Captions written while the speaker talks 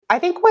I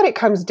think what it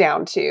comes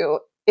down to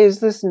is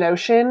this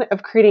notion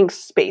of creating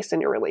space in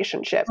your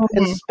relationship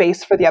and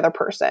space for the other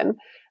person,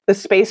 the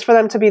space for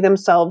them to be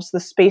themselves, the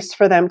space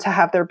for them to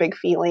have their big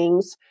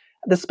feelings,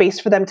 the space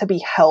for them to be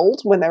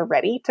held when they're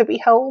ready to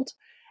be held.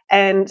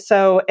 And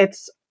so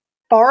it's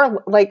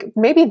far like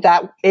maybe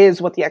that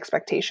is what the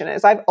expectation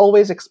is. I've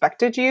always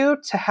expected you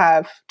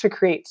to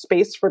create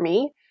space for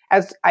me,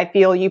 as I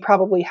feel you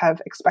probably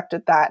have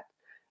expected that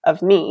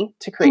of me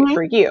to create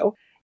for you.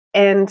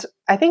 And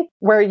I think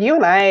where you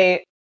and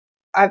I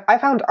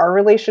found our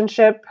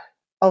relationship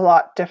a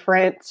lot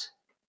different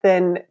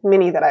than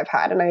many that I've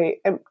had. And I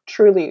am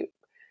truly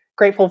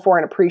grateful for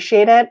and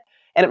appreciate it.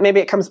 And maybe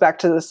it comes back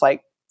to this,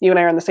 like, you and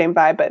I are on the same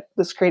vibe, but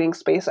this creating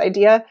space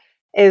idea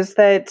is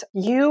that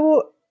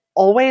you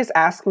always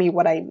ask me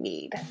what I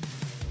need.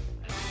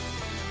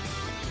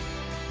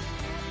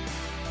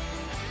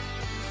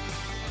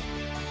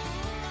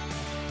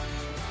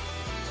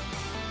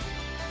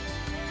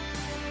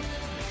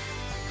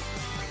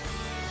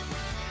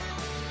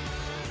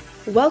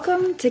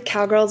 Welcome to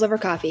Cowgirls Over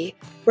Coffee,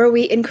 where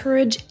we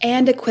encourage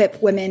and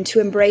equip women to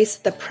embrace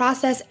the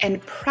process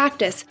and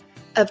practice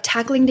of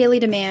tackling daily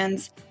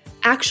demands,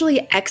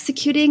 actually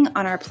executing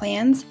on our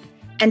plans,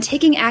 and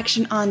taking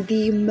action on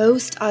the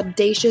most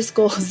audacious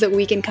goals that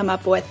we can come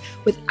up with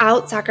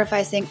without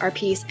sacrificing our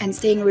peace and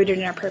staying rooted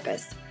in our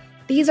purpose.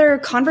 These are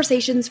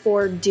conversations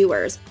for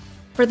doers,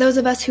 for those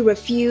of us who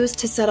refuse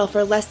to settle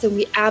for less than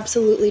we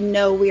absolutely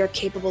know we are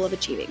capable of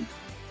achieving.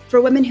 For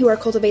women who are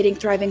cultivating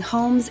thriving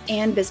homes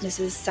and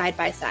businesses side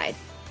by side.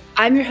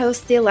 I'm your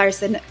host, Thea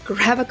Larson.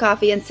 Grab a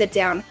coffee and sit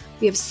down.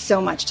 We have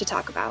so much to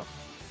talk about.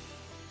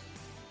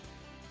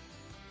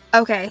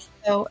 Okay,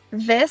 so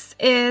this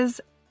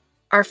is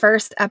our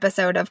first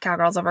episode of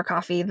Cowgirls Over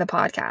Coffee, the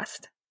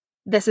podcast.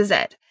 This is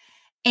it.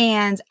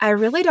 And I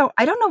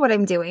don't know what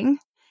I'm doing.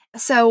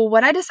 So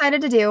what I decided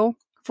to do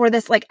for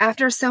this, like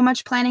after so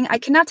much planning, I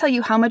cannot tell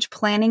you how much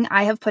planning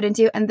I have put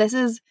into, and this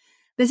is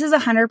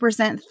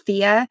 100%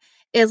 Thea.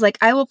 Is like,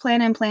 I will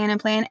plan and plan and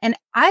plan. And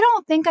I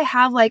don't think I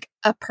have like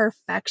a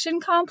perfection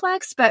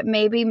complex, but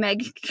maybe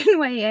Meg can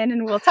weigh in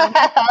and we'll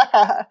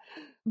talk.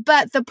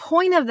 But the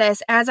point of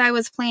this, as I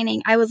was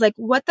planning, I was like,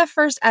 what the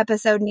first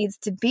episode needs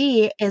to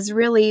be is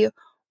really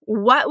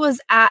what was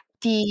at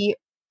the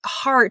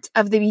heart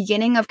of the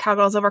beginning of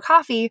Cowgirls Over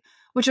Coffee,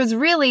 which was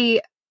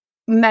really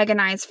Meg and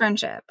I's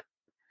friendship,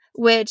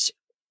 which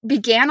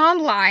began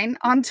online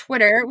on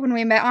Twitter when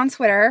we met on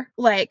Twitter,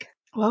 like,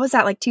 what was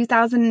that, like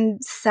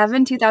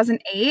 2007,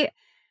 2008?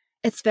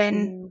 It's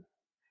been,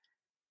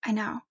 I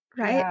know,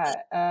 right?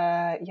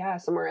 Yeah,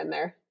 somewhere in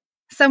there.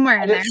 Somewhere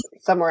in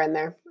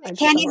there. I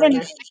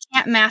can't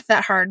math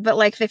that hard, but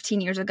like 15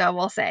 years ago,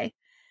 we'll say.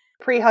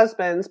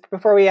 Pre-husbands,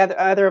 before we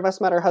either of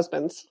us met our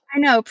husbands. I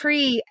know,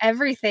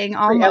 pre-everything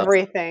almost.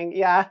 Pre-everything,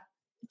 yeah.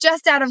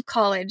 Just out of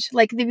college,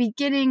 like the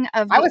beginning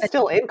of... I was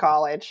still in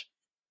college.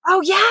 Oh,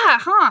 yeah,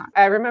 huh?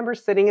 I remember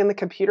sitting in the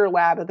computer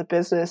lab at the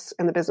business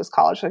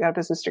college. So I got a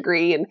business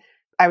degree, and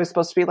I was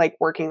supposed to be like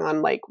working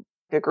on like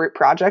a group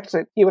project.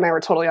 You and I were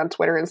totally on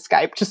Twitter and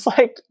Skype, just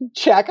like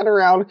checking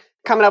around,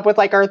 coming up with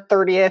like our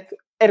 30th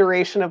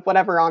iteration of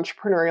whatever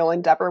entrepreneurial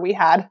endeavor we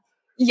had.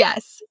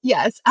 Yes.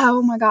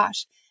 Oh my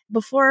gosh.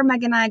 Before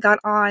Meg and I got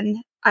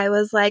on, I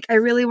was like, I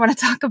really want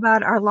to talk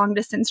about our long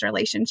distance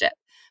relationship,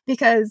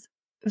 because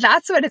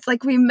that's what it's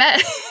like. We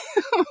met.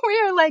 We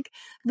are like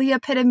the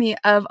epitome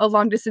of a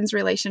long distance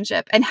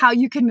relationship and how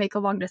you can make a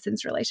long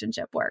distance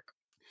relationship work.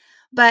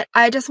 But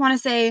I just want to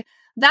say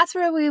that's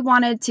where we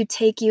wanted to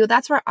take you.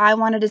 That's where I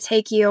wanted to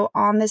take you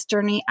on this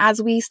journey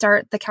as we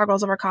start the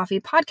Cowgirls Over Coffee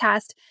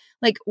podcast,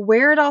 like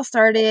where it all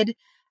started,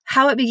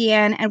 how it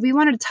began. And we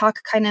wanted to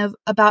talk kind of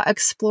about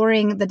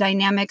exploring the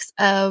dynamics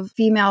of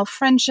female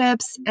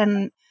friendships.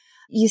 And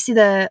you see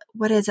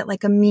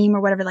like a meme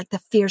or whatever, like the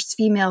fierce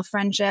female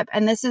friendship.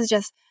 And this is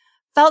just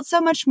felt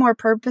so much more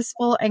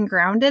purposeful and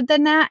grounded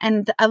than that.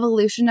 And the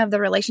evolution of the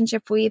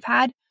relationship we've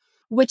had,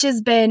 which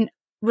has been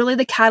really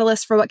the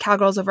catalyst for what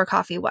Cowgirls Over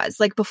Coffee was,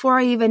 like before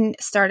I even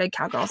started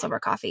Cowgirls Over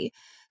Coffee.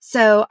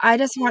 So I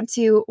just want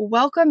to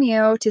welcome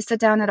you to sit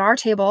down at our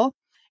table.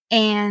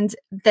 And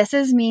this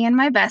is me and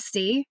my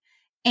bestie.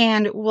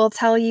 And we'll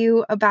tell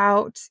you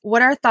about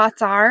what our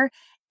thoughts are.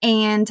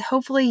 And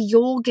hopefully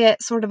you'll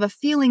get sort of a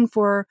feeling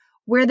for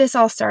where this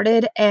all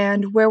started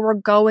and where we're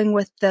going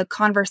with the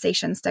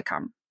conversations to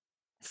come.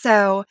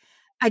 So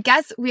I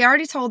guess we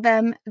already told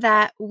them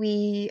that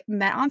we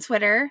met on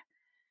Twitter.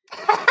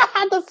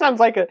 This sounds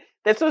like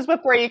this was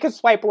before you could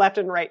swipe left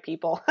and right,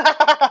 people. Like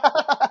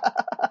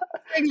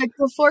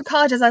before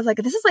college, I was like,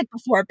 this is like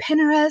before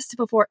Pinterest,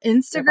 before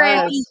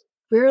Instagram.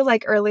 We were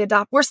like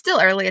we're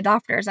still early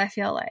adopters, I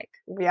feel like.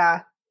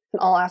 Yeah, in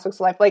all aspects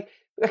of life. Like,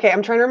 okay,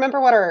 I'm trying to remember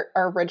what our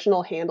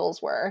original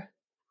handles were.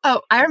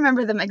 Oh, I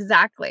remember them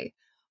exactly.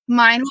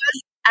 Mine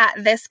was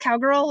at This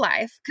Cowgirl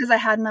Life, because I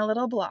had my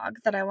little blog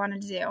that I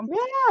wanted to do.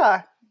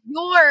 Yeah.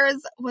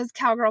 Yours was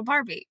Cowgirl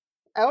Barbie.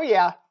 Oh,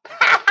 yeah.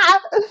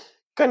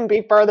 Couldn't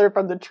be further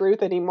from the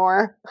truth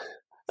anymore.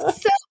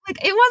 So,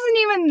 like, it wasn't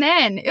even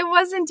then. It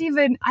wasn't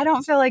even, I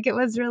don't feel like it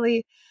was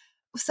really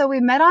So we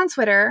met on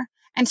Twitter,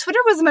 and Twitter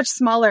was much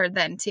smaller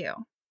then too.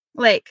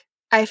 Like,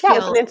 I Yeah, it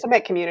was feel an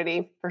intimate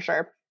community for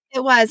sure.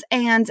 it was.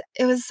 And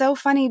it was so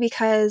funny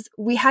because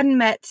we hadn't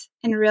met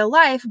in real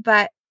life,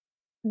 but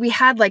we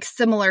had like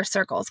similar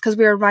circles because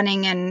we were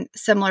running in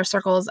similar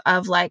circles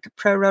of like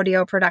pro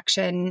rodeo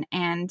production,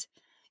 and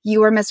you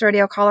were Miss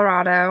Rodeo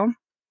Colorado.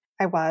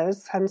 I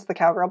was, hence the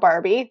Cowgirl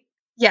Barbie.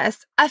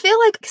 Yes. I feel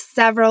like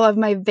several of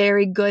my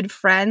very good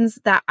friends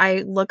that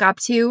I look up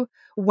to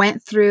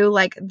went through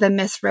like the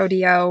Miss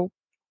Rodeo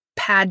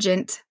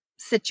pageant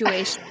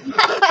situation.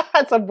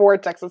 That's a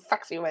vortex of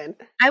sucks you in.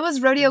 I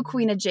was rodeo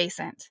queen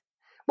adjacent.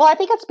 Well, I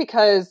think it's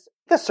because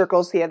the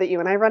circles here that you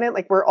and I run in,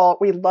 like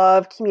we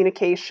love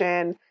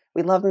communication,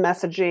 we love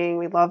messaging,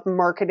 we love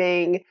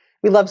marketing,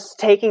 we love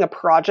taking a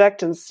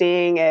project and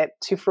seeing it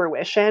to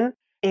fruition.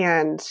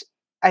 And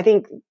I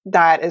think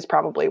that is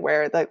probably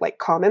where the like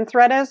common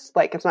thread is.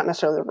 Like, it's not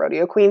necessarily the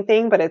rodeo queen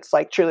thing, but it's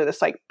like truly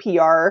this like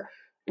PR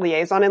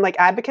liaison, and like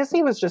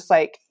advocacy was just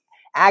like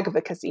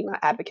advocacy, not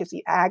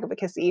advocacy,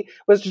 advocacy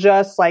was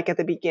just like at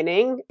the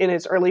beginning in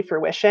its early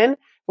fruition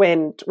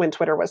when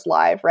Twitter was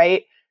live,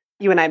 right?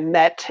 You and I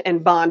met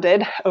and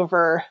bonded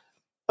over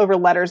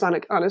letters on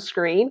a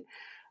screen.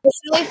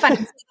 It's really fun.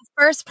 The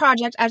first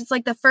project, I was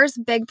like the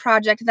first big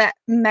project that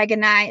Meg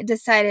and I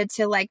decided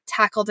to like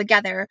tackle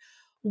together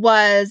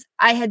was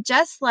I had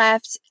just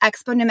left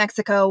Expo New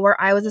Mexico, where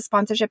I was a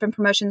sponsorship and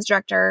promotions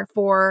director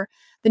for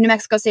the New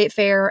Mexico State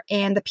Fair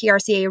and the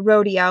PRCA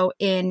Rodeo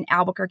in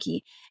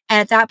Albuquerque.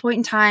 And at that point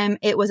in time,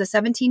 it was a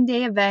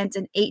 17-day event,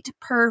 an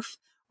 8-perf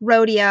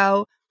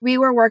rodeo. We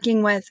were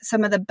working with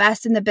some of the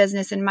best in the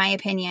business, in my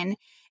opinion,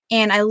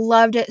 and I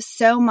loved it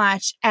so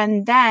much.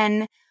 And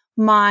then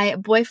my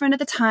boyfriend at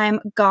the time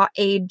got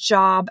a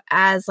job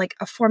as like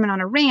a foreman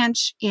on a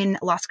ranch in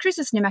Las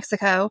Cruces, New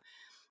Mexico.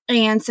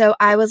 And so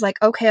I was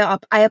like, okay,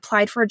 I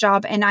applied for a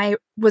job, and I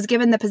was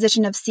given the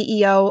position of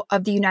CEO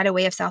of the United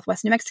Way of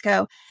Southwest New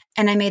Mexico.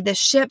 And I made this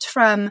shift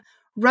from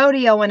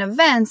rodeo and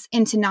events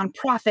into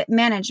nonprofit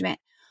management,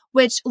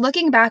 which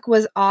looking back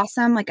was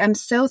awesome. Like, I'm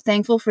so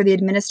thankful for the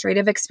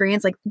administrative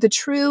experience, like the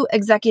true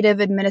executive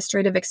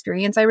administrative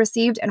experience I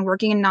received and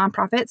working in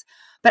nonprofits.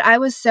 But I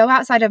was so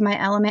outside of my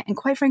element and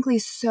quite frankly,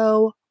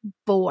 so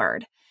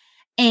bored.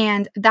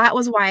 And that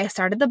was why I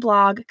started the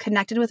blog,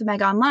 connected with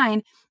Meg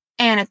online.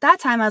 And at that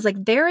time, I was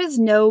like, there is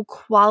no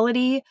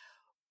quality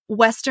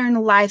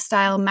Western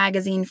lifestyle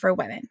magazine for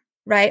women,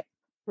 right?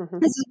 Mm-hmm.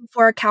 This is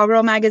before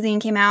Cowgirl magazine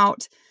came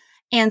out.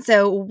 And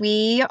so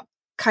we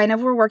kind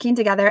of were working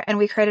together, and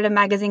we created a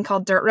magazine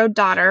called Dirt Road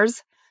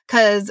Daughters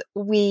because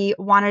we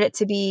wanted it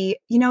to be,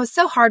 it's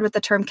so hard with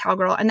the term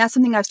cowgirl. And that's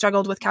something I've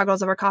struggled with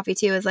Cowgirls Over Coffee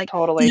too, is like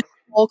Totally. the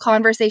whole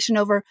conversation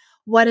over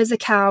what is a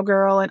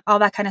cowgirl and all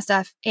that kind of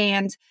stuff.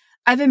 And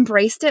I've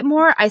embraced it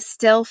more. I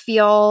still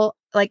feel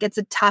like it's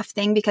a tough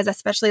thing because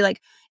especially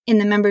like in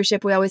the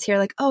membership, we always hear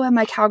like, oh, am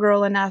I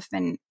cowgirl enough?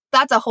 And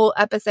that's a whole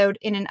episode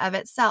in and of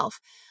itself.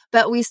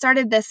 But we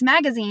started this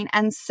magazine.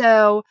 And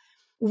so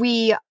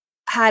we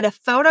had a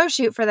photo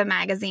shoot for the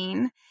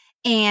magazine,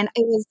 and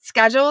it was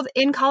scheduled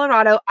in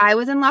Colorado. I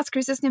was in Las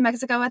Cruces, New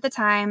Mexico at the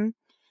time.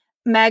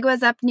 Meg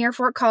was up near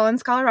Fort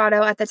Collins,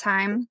 Colorado at the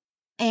time.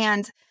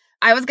 And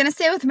I was going to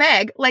stay with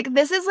Meg. Like,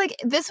 this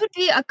would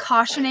be a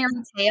cautionary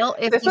tale.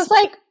 If this was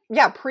like,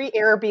 yeah,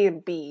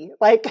 pre-Airbnb.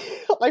 Like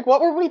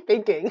what were we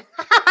thinking?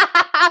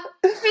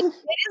 It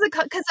is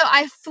because so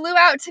I flew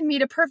out to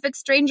meet a perfect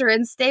stranger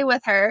and stay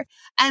with her.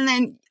 And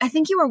then I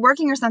think you were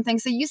working or something.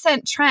 So you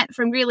sent Trent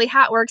from Greeley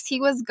Hatworks.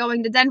 He was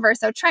going to Denver.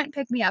 So Trent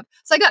picked me up.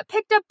 So I got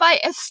picked up by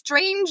a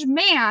strange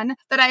man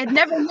that I had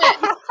never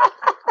met.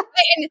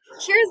 And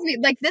here's me.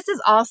 Like, this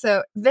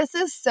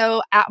is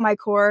so at my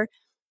core.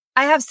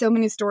 I have so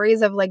many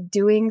stories of like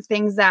doing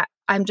things that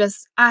I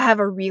have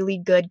a really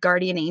good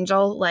guardian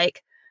angel,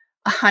 like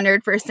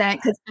 100%.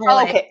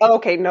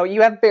 Okay. No,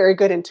 you have very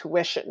good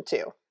intuition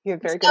too. You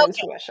have very good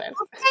intuition.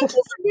 Well, thank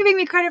you for giving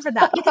me credit for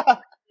that. Because I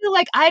feel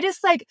like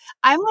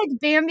I'm like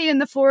Bambi in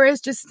the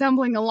forest, just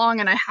stumbling along,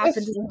 and I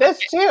happen to this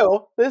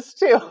too.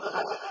 The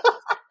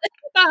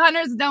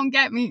hunters don't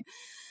get me.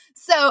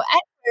 So,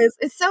 anyways,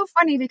 it's so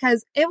funny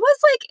because it was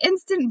like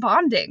instant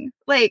bonding.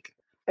 Like,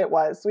 it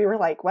was. We were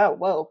like,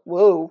 whoa.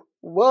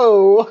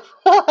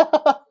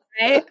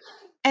 Right?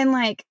 And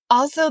like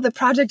also the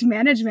project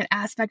management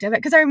aspect of it.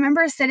 Because I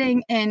remember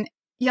sitting in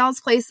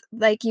y'all's place,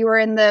 like you were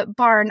in the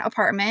barn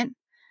apartment,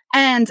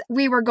 and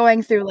we were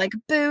going through like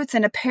boots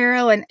and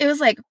apparel, and it was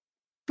like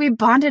we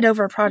bonded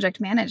over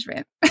project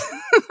management.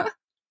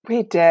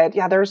 We did.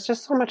 Yeah, there was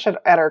just so much at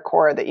our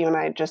core that you and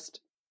I just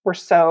were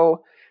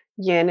so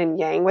yin and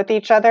yang with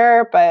each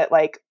other, but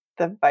like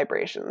the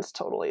vibration's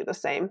totally the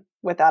same,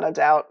 without a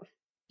doubt.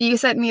 You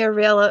sent me a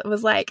reel. It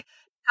was like,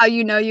 how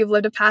you've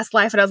lived a past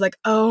life. And I was like,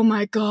 oh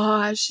my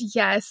gosh,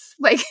 yes.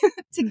 Like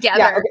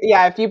together.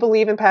 Yeah, if you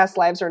believe in past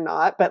lives or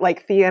not, but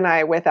like Thea and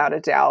I, without a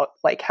doubt,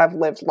 like have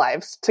lived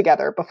lives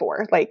together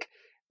before. Like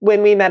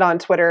when we met on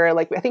Twitter,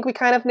 like I think we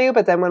kind of knew,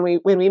 but then when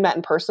we met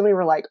in person, we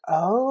were like,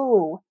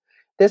 oh,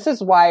 this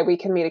is why we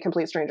can meet a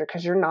complete stranger,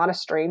 because you're not a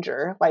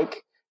stranger.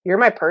 Like you're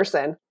my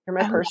person. You're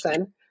my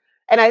person.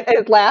 And I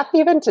laugh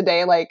even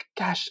today, like,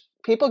 gosh,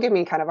 people give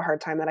me kind of a hard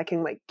time that I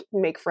can like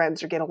make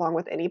friends or get along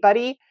with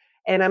anybody.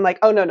 And I'm like,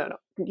 oh, no, no, no.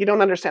 You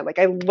don't understand. Like,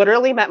 I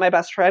literally met my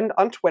best friend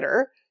on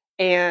Twitter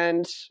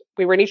and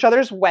we were in each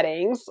other's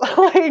weddings.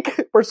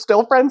 Like, we're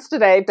still friends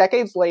today,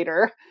 decades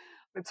later.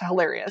 It's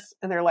hilarious.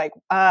 And they're like,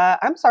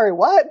 I'm sorry,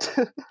 what?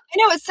 I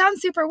know, it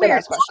sounds super Don't weird.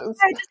 ask questions.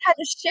 I just had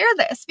to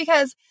share this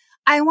because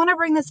I want to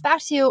bring this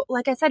back to you.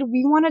 Like I said,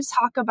 we want to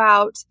talk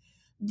about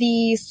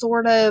the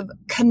sort of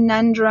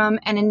conundrum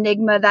and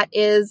enigma that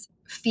is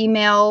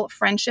female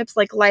friendships,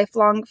 like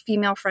lifelong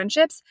female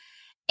friendships.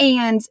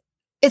 And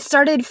it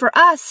started for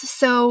us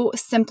so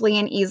simply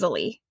and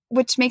easily,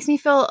 which makes me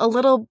feel a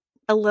little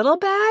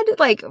bad,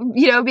 like,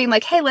 being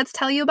like, hey, let's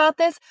tell you about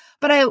this.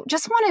 But I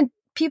just wanted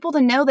people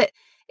to know that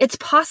it's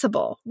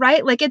possible,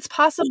 right? Like, it's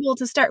possible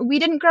to start. We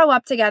didn't grow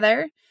up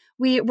together.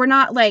 We're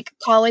not like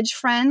college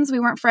friends. We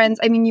weren't friends.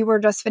 I mean, you were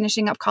just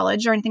finishing up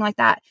college or anything like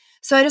that.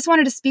 So I just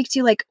wanted to speak to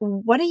you, like,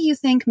 what do you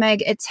think,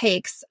 Meg, it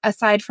takes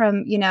aside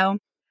from,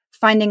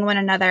 finding one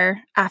another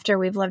after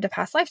we've lived a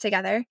past life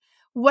together?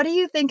 What do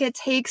you think it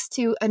takes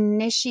to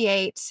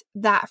initiate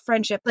that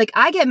friendship? Like,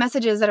 I get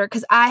messages that are,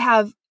 because I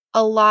have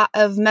a lot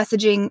of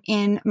messaging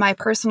in my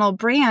personal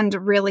brand,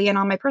 really, and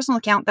on my personal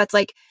account, that's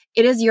like,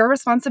 it is your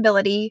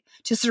responsibility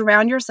to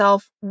surround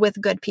yourself with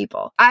good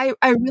people. I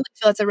really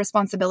feel it's a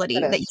responsibility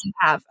that you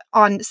have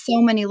on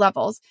so many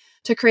levels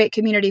to create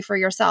community for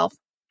yourself.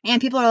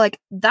 And people are like,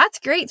 that's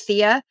great,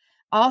 Thea.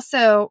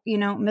 Also,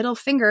 middle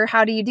finger,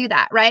 how do you do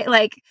that? Right?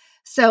 Like,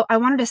 so I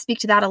wanted to speak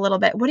to that a little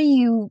bit. Do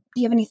you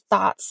have any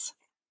thoughts?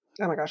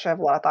 Oh my gosh, I have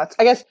a lot of thoughts.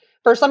 I guess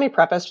first, let me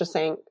preface just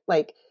saying,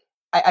 like,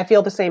 I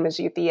feel the same as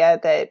you, Thea,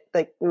 that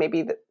like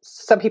maybe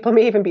some people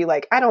may even be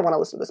like, I don't want to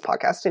listen to this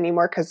podcast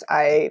anymore because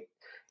I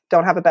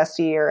don't have a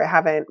bestie or I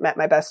haven't met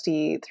my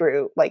bestie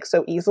through like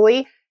so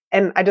easily.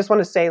 And I just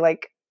want to say,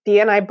 like,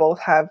 Thea and I both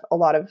have a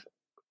lot of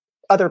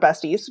other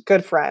besties,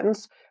 good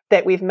friends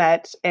that we've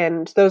met,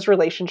 and those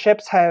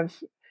relationships have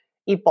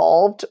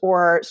evolved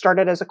or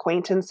started as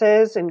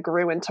acquaintances and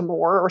grew into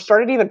more, or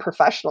started even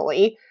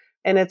professionally.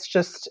 And it's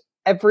just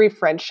every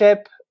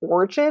friendship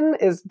origin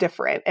is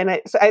different. And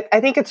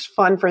I think it's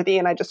fun for Thea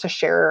and I just to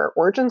share our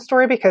origin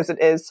story because it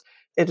is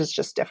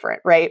just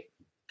different, right?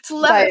 It's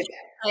love at first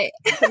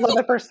sight. Love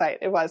at first sight.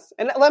 It was.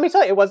 And let me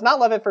tell you, it was not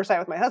love at first sight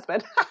with my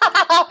husband.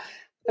 I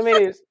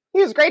mean,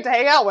 he was great to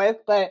hang out with,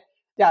 but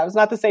yeah, it was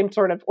not the same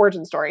sort of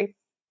origin story.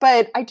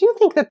 But I do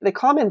think that the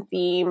common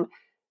theme,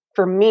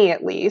 for me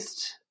at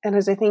least, and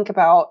as I think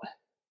about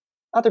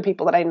other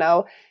people that I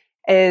know,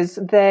 is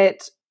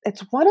that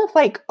it's one of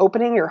like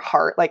opening your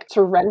heart, like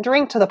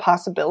surrendering to the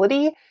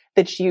possibility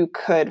that you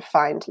could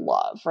find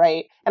love,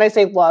 right? And I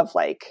say love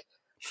like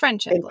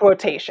friendship in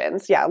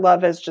quotations. Yeah,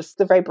 love is just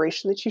the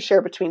vibration that you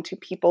share between two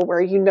people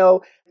where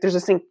there's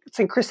a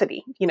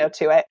synchronicity,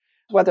 to it,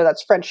 whether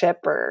that's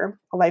friendship or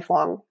a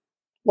lifelong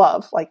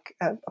love, like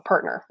a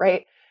partner,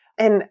 right?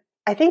 And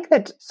I think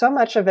that so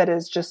much of it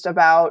is just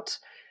about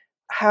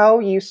how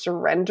you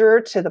surrender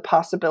to the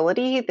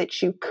possibility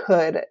that you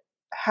could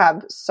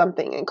have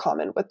something in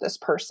common with this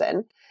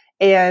person.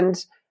 And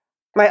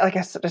like I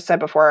just said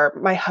before,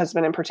 my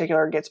husband in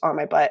particular gets on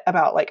my butt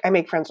about like, I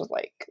make friends with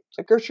like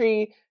the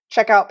grocery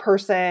checkout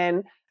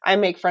person. I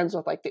make friends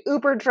with like the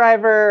Uber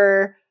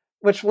driver,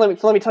 which let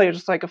me tell you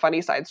just like a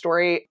funny side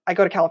story. I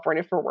go to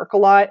California for work a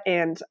lot,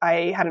 and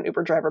I had an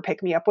Uber driver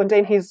pick me up one day,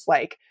 and he's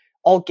like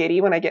all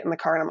giddy when I get in the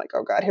car, and I'm like,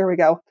 oh God, here we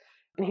go.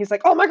 And he's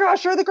like, oh my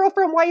gosh, you're the girl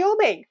from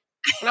Wyoming.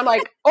 And I'm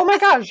like, oh my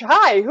gosh,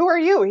 hi, who are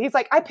you? He's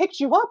like, I picked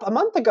you up a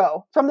month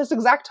ago from this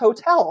exact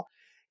hotel.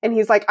 And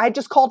he's like, I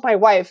just called my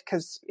wife,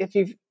 because if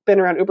you've been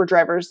around Uber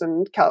drivers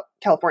in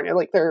California,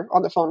 like they're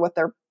on the phone with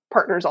their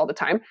partners all the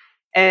time.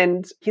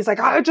 And he's like,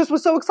 I just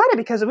was so excited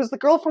because it was the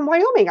girl from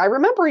Wyoming. I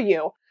remember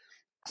you.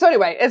 So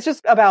anyway, it's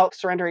just about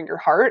surrendering your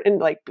heart and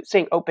like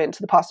staying open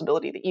to the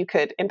possibility that you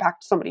could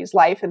impact somebody's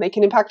life and they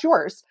can impact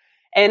yours.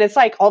 And it's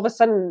like all of a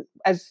sudden,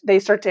 as they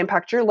start to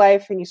impact your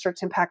life and you start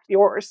to impact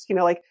yours,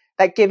 like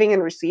that giving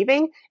and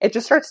receiving, it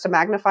just starts to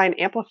magnify and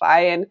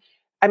amplify. And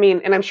I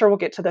mean, and I'm sure we'll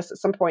get to this at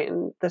some point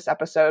in this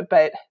episode,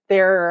 but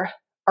there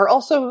are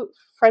also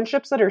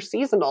friendships that are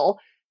seasonal,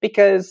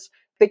 because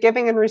the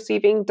giving and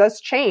receiving does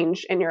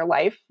change in your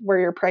life, where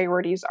your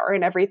priorities are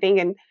and everything.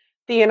 And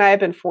Thea and I have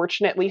been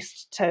fortunate, at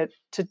least to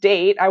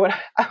date. I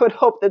would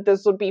hope that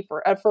this would be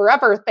for a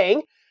forever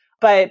thing,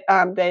 but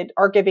that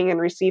our giving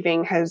and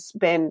receiving has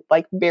been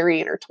like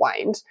very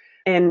intertwined.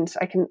 And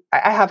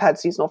I have had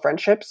seasonal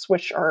friendships,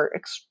 which are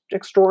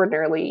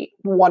extraordinarily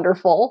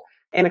wonderful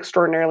and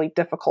extraordinarily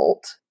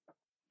difficult.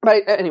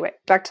 But anyway,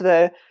 back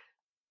to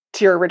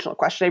your original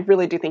question, I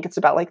really do think it's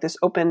about like this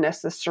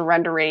openness, this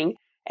surrendering,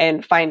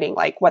 and finding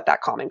like what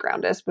that common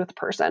ground is with the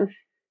person.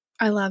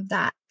 I love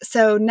that.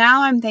 So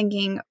now I'm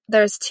thinking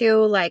there's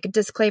two like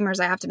disclaimers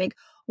I have to make.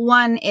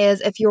 One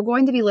is, if you're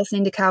going to be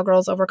listening to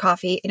Cowgirls Over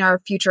Coffee in our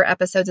future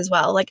episodes as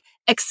well, like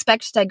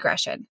expect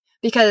digression,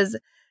 because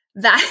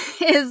that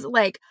is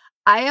like,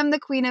 I am the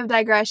queen of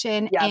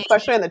digression. Yeah,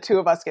 especially when the two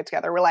of us get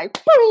together, we're like,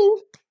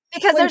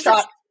 because there's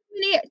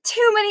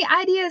too many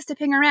ideas to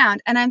ping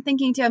around. And I'm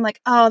thinking too, I'm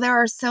like, oh, there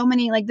are so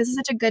many, like, this is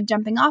such a good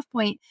jumping off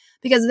point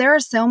because there are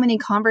so many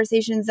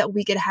conversations that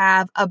we could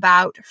have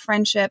about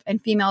friendship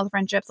and female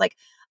friendships. Like,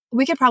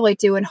 we could probably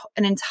do an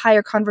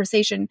entire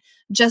conversation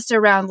just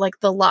around like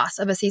the loss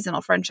of a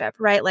seasonal friendship,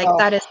 right? Like,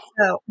 that is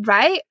so,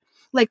 right?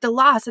 Like the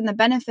loss and the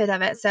benefit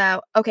of it.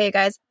 So, okay,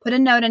 guys, put a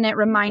note in it.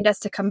 Remind us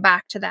to come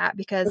back to that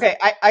because. Okay,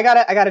 I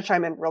gotta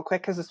chime in real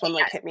quick because this one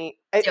like hit me.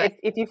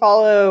 If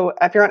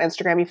you're on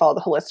Instagram, you follow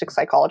the holistic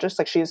psychologist.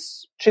 Like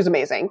she's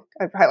amazing.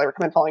 I highly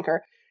recommend following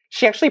her.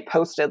 She actually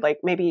posted like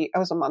maybe it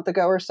was a month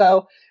ago or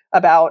so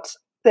about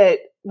that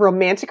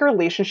romantic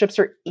relationships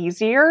are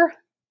easier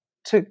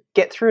to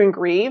get through and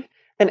grieve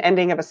than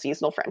ending of a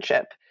seasonal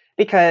friendship.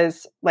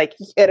 Because like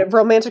in a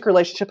romantic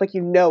relationship, like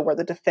where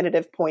the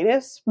definitive point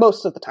is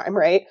most of the time,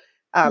 right?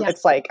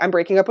 It's like I'm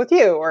breaking up with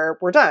you or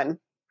we're done.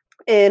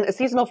 In a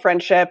seasonal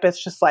friendship,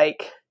 it's just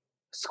like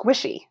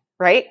squishy,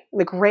 right?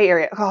 The gray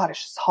area. God,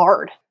 it's just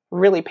hard,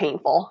 really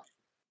painful.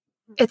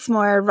 It's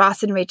more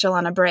Ross and Rachel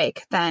on a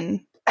break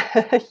than.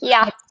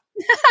 Yeah.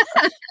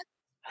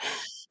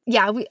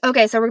 Yeah.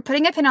 Okay. So we're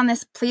putting a pin on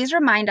this. Please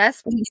remind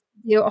us. We need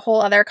to do a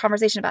whole other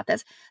conversation about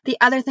this. The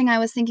other thing I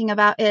was thinking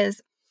about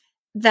is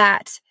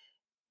that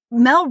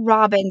Mel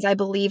Robbins, I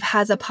believe,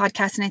 has a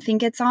podcast, and I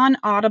think it's on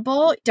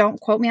Audible. Don't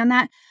quote me on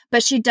that.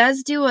 But she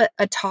does do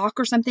a talk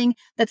or something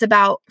that's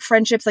about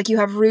friendships. Like you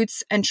have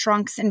roots and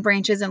trunks and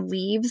branches and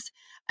leaves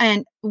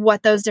and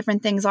what those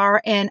different things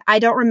are. And I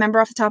don't remember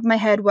off the top of my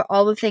head what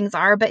all the things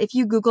are. But if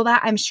you Google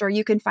that, I'm sure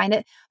you can find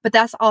it. But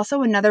that's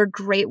also another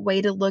great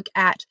way to look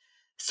at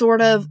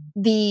sort of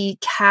the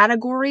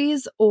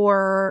categories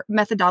or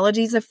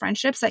methodologies of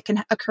friendships that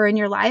can occur in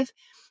your life.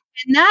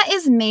 And that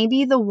is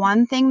maybe the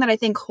one thing that I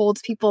think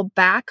holds people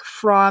back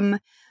from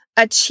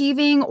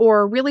achieving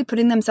or really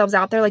putting themselves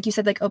out there. Like you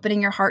said, like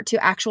opening your heart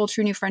to actual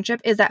true new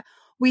friendship is that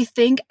we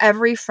think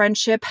every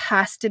friendship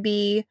has to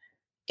be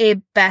a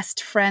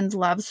best friend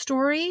love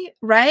story.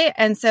 Right.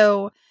 And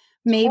so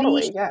maybe.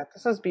 Totally. Yeah.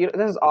 This is beautiful.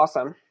 This is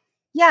awesome.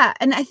 Yeah.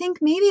 And I think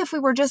maybe if we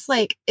were just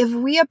like, if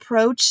we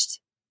approached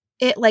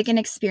it like an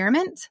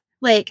experiment,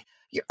 like,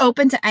 you're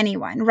open to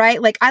anyone, right?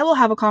 Like I will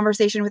have a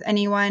conversation with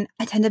anyone.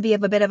 I tend to be a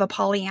bit of a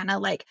Pollyanna.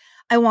 Like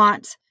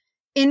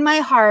in my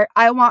heart,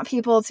 I want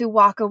people to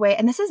walk away.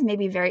 And this is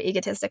maybe very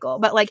egotistical,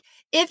 but like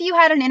if you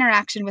had an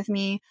interaction with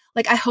me,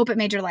 like I hope it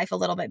made your life a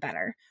little bit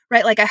better,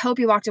 right? Like I hope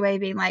you walked away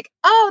being like,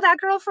 oh, that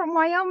girl from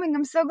Wyoming,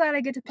 I'm so glad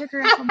I get to pick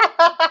her up.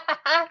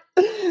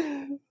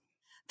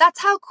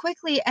 That's how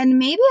quickly, and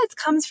maybe it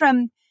comes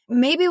from,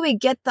 maybe we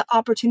get the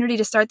opportunity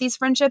to start these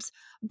friendships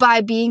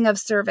by being of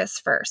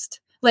service first.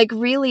 Like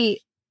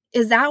really,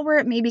 is that where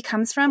it maybe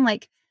comes from?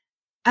 Like,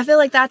 I feel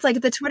like that's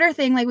like the Twitter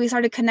thing. Like we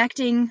started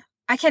connecting.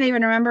 I can't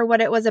even remember what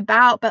it was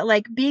about, but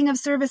like being of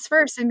service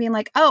first and being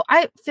like, oh,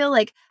 I feel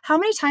like how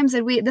many times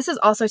did this is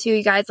also too,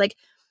 you guys, like,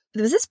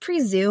 was this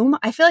pre-Zoom?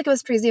 I feel like it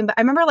was pre-Zoom, but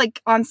I remember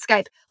like on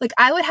Skype, like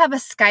I would have a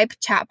Skype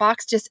chat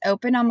box just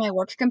open on my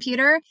work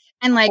computer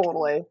and like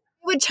totally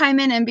would chime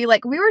in and be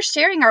like, we were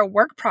sharing our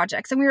work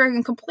projects and we were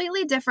in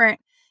completely different,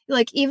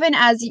 like even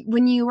as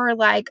when you were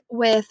like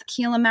with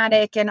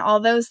Keelamatic and all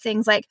those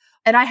things, like,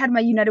 and I had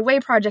my United Way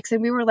projects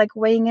and we were like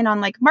weighing in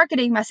on like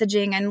marketing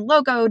messaging and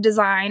logo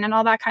design and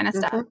all that kind of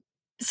stuff.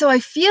 So I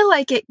feel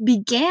like it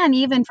began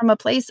even from a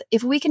place,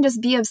 if we can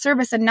just be of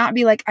service and not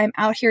be like, I'm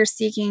out here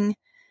seeking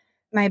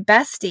my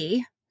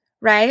bestie,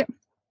 right?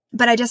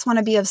 But I just want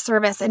to be of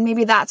service. And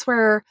maybe that's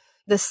where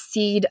the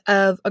seed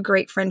of a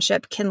great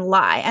friendship can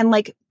lie. And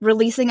like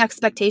releasing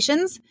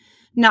expectations,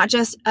 not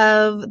just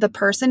of the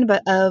person,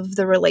 but of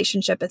the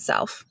relationship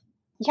itself.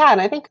 Yeah.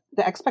 And I think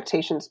the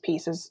expectations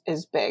piece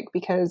is big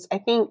because I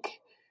think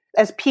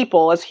as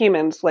people, as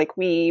humans, like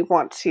we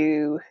want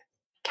to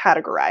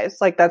categorize.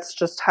 Like that's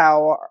just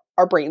how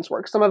our brains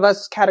work. Some of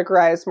us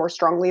categorize more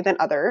strongly than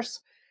others.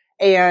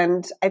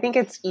 And I think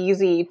it's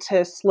easy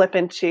to slip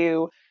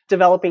into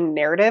developing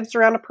narratives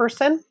around a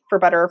person, for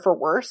better or for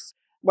worse,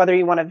 whether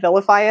you want to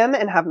vilify them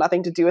and have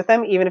nothing to do with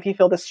them, even if you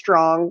feel this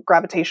strong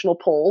gravitational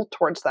pull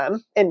towards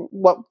them in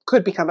what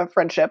could become a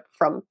friendship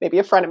from maybe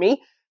a frenemy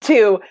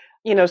to,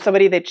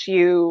 somebody that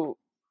you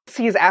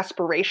see as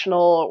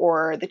aspirational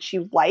or that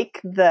you like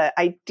the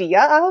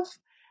idea of,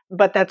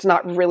 but that's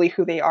not really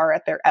who they are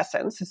at their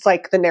essence. It's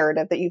like the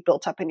narrative that you've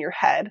built up in your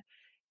head.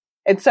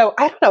 And so,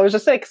 I don't know, I was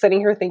just like sitting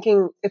here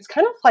thinking, it's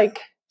kind of like,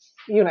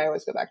 you and I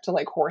always go back to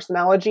like horse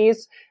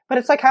analogies, but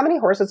it's like, how many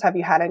horses have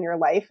you had in your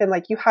life? And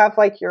like, you have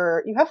like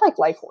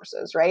life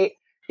horses, right?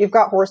 You've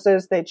got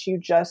horses that you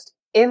just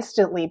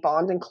instantly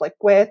bond and click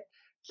with,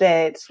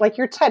 that's like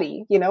your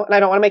Teddy, and I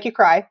don't want to make you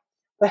cry,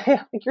 but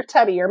like your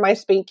Teddy or my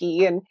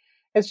Spanky. And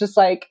it's just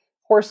like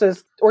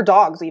horses or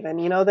dogs even,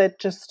 that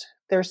just,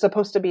 they're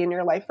supposed to be in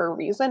your life for a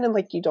reason. And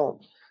like,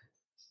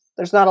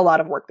 there's not a lot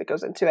of work that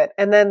goes into it.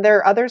 And then there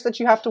are others that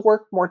you have to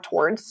work more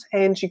towards,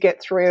 and you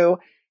get through,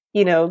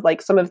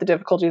 like some of the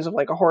difficulties of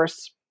like a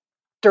horse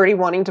dirty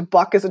wanting to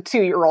buck as a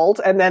 2-year-old.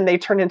 And then they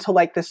turn into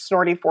like this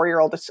snorty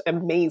 4-year-old. That's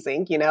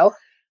amazing,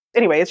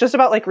 Anyway, it's just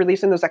about like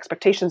releasing those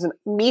expectations and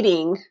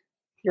meeting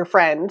your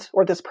friend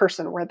or this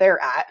person where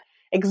they're at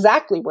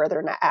exactly where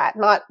they're at,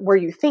 not where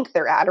you think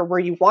they're at or where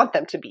you want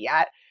them to be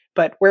at,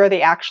 but where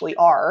they actually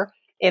are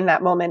in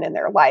that moment in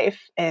their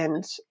life.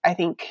 And I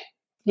think,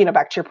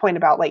 back to your point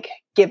about like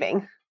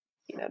giving,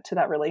 to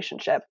that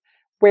relationship,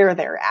 where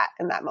they're at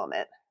in that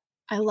moment.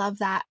 I love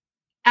that.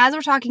 As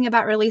we're talking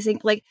about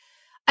releasing, like,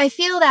 I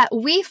feel that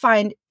we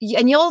find,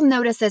 and you'll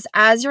notice this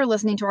as you're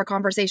listening to our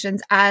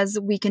conversations, as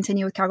we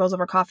continue with Cowgirls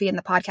Over Coffee in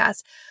the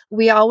podcast,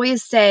 we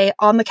always say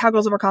on the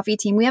Cowgirls Over Coffee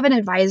team, we have an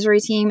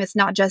advisory team. It's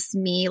not just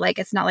me. Like,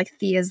 it's not like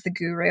Thea's the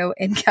guru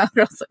in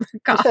Cowgirls Over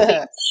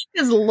Coffee,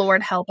 because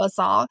Lord help us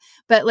all.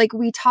 But like,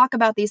 we talk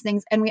about these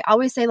things and we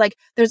always say like,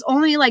 there's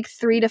only like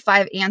 3 to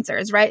 5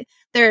 answers, right?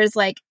 There's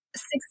like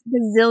 6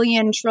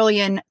 gazillion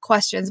trillion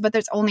questions, but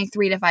there's only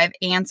 3 to 5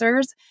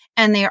 answers.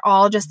 And they're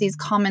all just these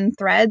common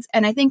threads.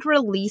 And I think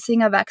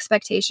releasing of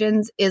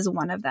expectations is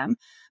one of them,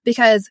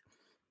 because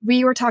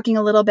we were talking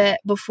a little bit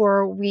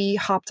before we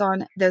hopped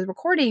on the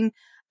recording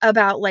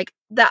about like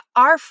that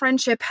our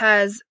friendship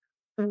has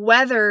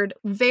weathered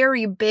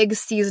very big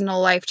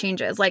seasonal life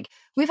changes. Like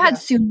we've had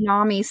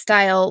tsunami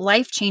style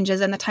life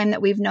changes in the time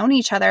that we've known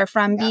each other,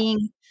 from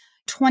being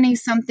 20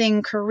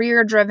 something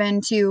career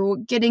driven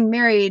to getting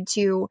married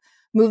to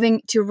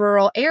moving to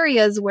rural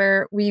areas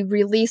where we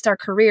released our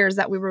careers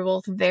that we were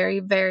both very,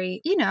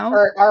 very,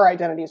 our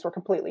identities were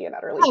completely and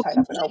utterly tied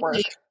up in our work.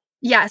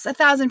 Yes,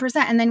 1,000%.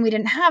 And then we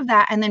didn't have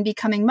that. And then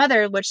becoming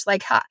mother, which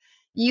like,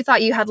 you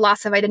thought you had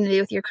loss of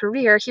identity with your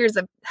career. Here's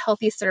a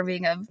healthy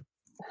serving of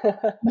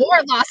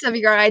more loss of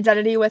your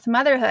identity with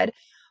motherhood.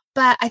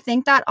 But I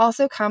think that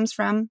also comes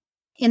from,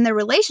 in the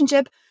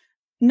relationship,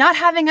 not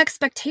having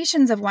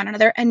expectations of one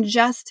another, and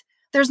just,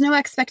 there's no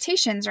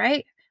expectations,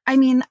 right? I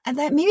mean,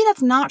 that maybe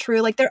that's not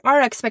true. Like there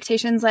are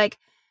expectations. Like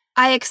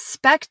I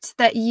expect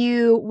that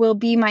you will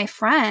be my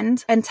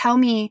friend and tell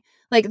me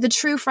like the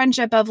true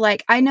friendship of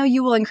like, I know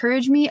you will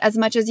encourage me as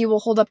much as you will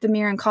hold up the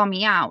mirror and call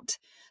me out.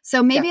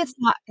 So maybe it's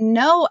not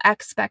no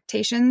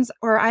expectations,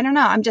 or I don't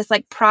know. I'm just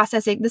like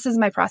processing. This is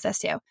my process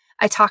too.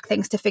 I talk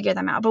things to figure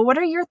them out. But what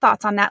are your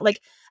thoughts on that?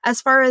 Like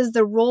as far as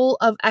the role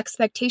of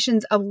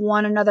expectations of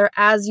one another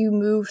as you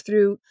move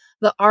through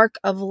the arc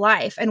of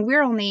life. And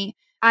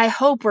I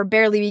hope we're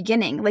barely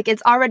beginning. Like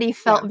it's already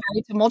felt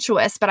very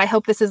tumultuous, but I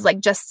hope this is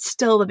like just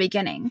still the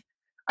beginning.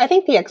 I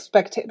think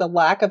the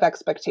lack of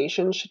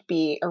expectation should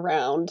be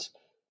around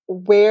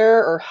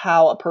where or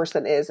how a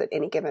person is at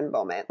any given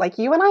moment. Like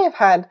you and I have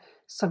had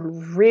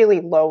some really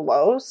low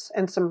lows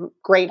and some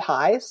great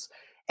highs.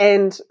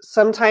 And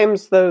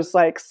sometimes those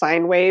like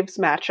sine waves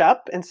match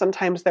up and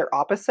sometimes they're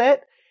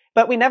opposite.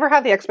 But we never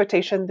have the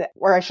expectation that,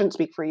 or I shouldn't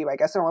speak for you, I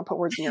guess I don't want to put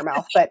words in your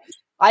mouth, but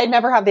I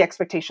never have the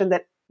expectation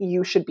that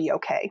you should be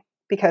okay,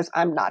 because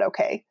I'm not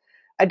okay.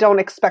 I don't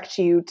expect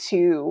you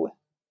to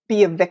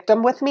be a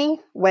victim with me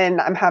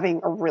when I'm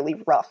having a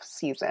really rough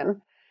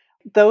season.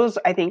 Those,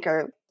 I think,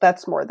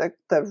 that's more the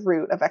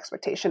root of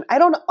expectation.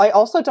 I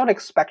also don't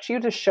expect you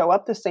to show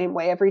up the same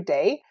way every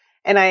day.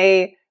 And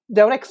I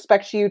don't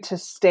expect you to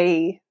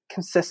stay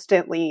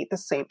consistently the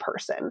same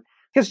person,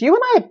 because you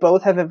and I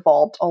both have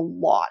evolved a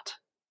lot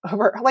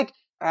over, like,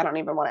 I don't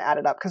even want to add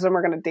it up because then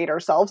we're going to date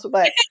ourselves,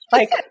 but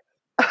like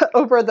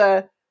over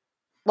the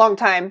long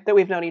time that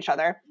we've known each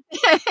other,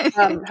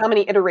 how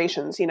many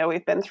iterations,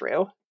 we've been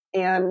through.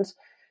 And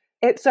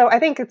so I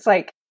think it's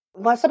like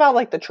less about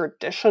like the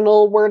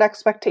traditional word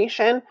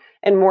expectation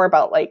and more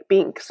about like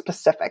being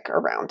specific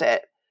around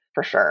it,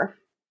 for sure.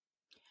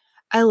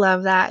 I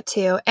love that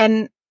too.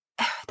 And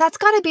that's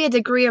got to be a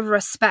degree of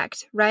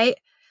respect, right?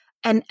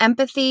 And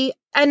empathy,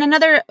 and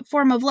another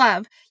form of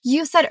love.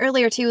 You said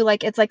earlier too,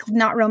 like it's like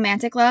not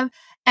romantic love.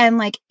 And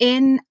like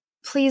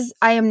please,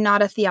 I am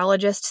not a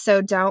theologist,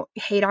 so don't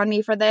hate on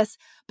me for this.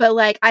 But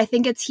like, I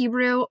think it's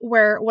Hebrew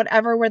where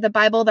the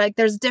Bible, like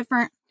there's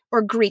different,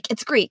 or Greek,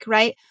 it's Greek,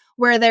 right?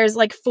 Where there's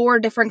like 4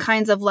 different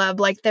kinds of love.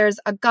 Like there's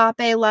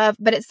agape love,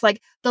 but it's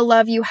like the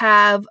love you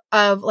have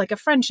of like a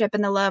friendship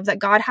and the love that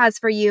God has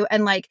for you,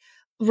 and like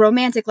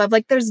romantic love.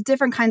 Like there's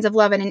different kinds of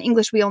love. And in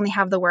English, we only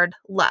have the word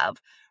love,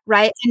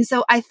 right? And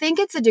so I think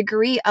it's a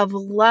degree of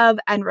love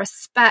and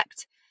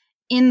respect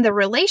in the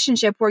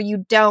relationship where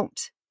you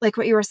don't, like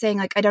what you were saying,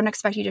 like, I don't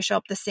expect you to show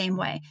up the same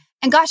way.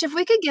 And gosh, if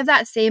we could give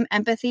that same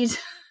empathy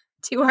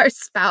to our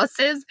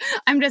spouses,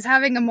 I'm just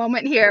having a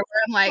moment here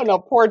where I'm like, oh no,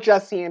 poor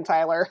Jesse and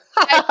Tyler.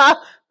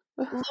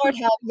 Lord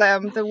help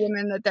them, the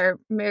woman that they're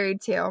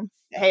married to.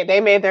 Hey,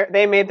 they made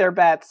their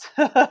bets.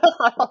 But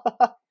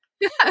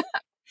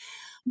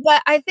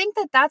I think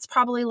that that's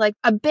probably like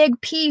a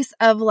big piece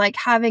of like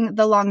having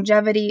the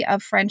longevity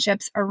of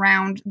friendships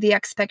around the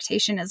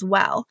expectation as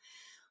well.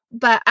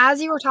 But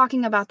as you were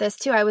talking about this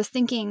too, I was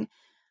thinking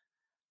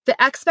the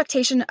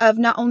expectation of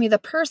not only the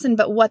person,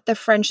 but what the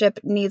friendship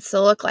needs to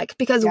look like.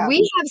 Because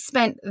we have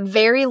spent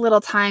very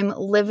little time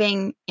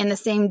living in the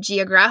same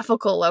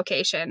geographical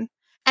location.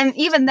 And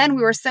even then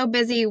we were so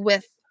busy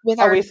with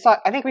our...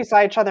 I think we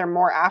saw each other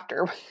more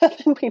after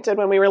than we did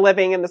when we were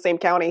living in the same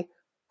county.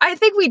 I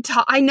think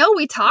I know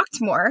we talked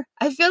more.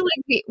 I feel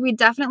like we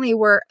definitely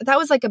were. That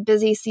was like a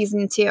busy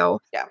season too.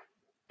 Yeah.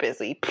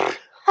 Busy.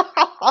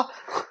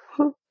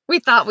 We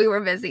thought we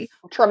were busy.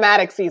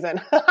 Traumatic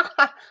season.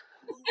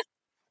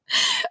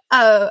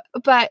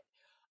 But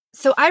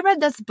so I read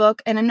this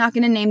book, and I'm not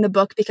going to name the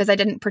book because I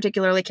didn't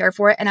particularly care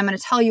for it. And I'm going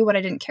to tell you what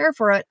I didn't care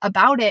for it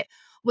about it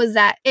was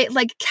that it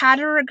like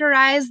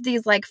categorized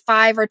these like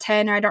 5 or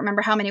 10, or I don't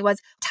remember how many it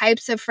was,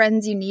 types of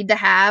friends you need to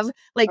have.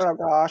 Like, Oh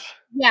gosh.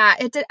 yeah,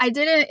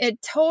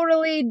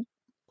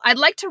 I'd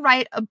like to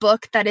write a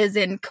book that is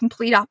in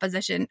complete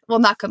opposition. Well,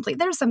 not complete.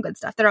 There's some good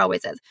stuff. There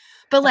always is.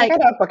 But I think like, I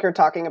know what book you're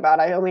talking about.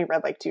 I only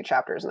read like 2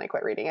 chapters and I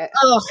quit reading it.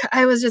 oh,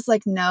 I was just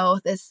like,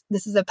 no, this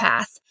is a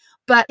pass.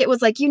 But it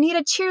was like, you need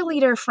a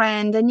cheerleader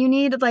friend, and you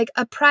need like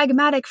a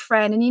pragmatic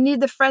friend, and you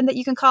need the friend that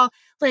you can call.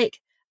 Like,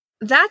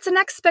 that's an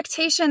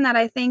expectation that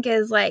I think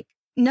is like,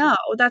 no,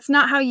 that's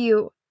not how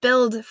you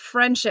build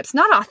friendships.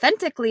 Not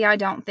authentically, I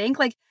don't think.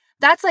 Like,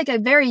 that's like a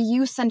very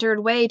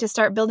you-centered way to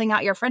start building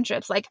out your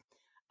friendships. Like,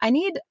 I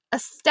need a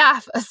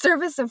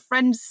service of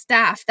friends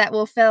staff that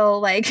will feel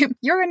like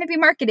you're going to be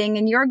marketing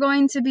and you're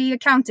going to be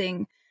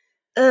accounting.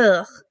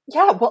 Ugh.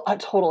 Yeah, well,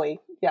 totally.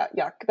 Yeah.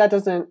 That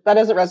doesn't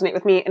resonate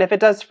with me. And if it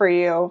does for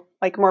you,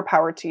 like, more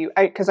power to you.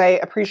 Because I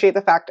appreciate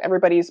the fact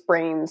everybody's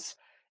brains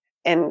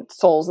and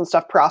souls and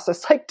stuff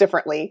process like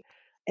differently.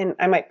 And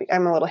I'm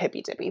a little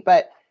hippy dippy,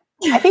 but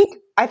I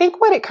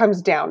think what it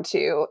comes down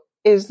to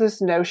is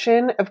this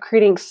notion of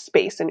creating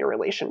space in your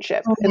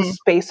relationship and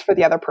space for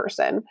the other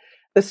person,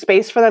 the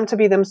space for them to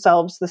be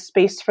themselves, the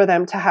space for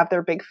them to have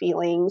their big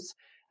feelings,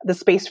 the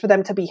space for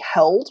them to be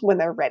held when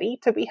they're ready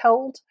to be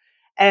held.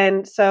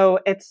 And so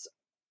it's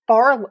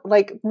far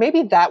like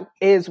maybe that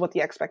is what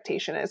the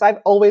expectation is. I've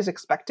always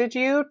expected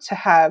you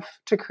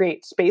to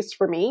create space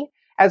for me,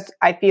 as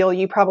I feel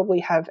you probably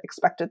have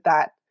expected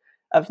that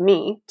of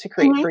me to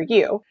create for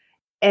you.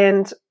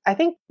 And I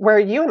think where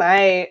you and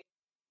I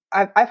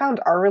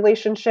found our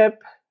relationship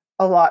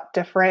a lot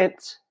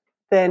different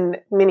than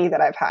many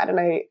that I've had. And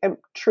I am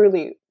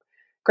truly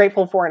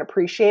grateful for and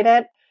appreciate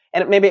it.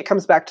 And maybe it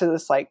comes back to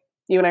this, like,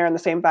 you and I are in the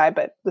same vibe,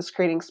 but this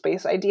creating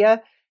space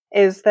idea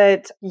is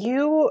that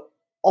you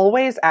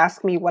always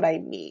ask me what I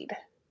need.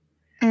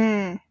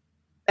 And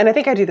I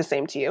think I do the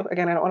same to you.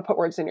 Again, I don't want to put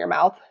words in your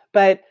mouth,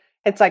 but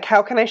it's like,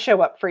 how can I show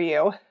up for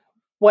you?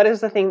 What is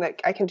the thing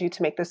that I can do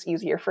to make this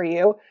easier for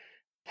you?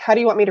 How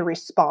do you want me to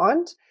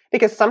respond?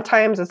 Because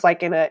sometimes it's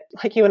like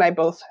like you and I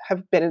both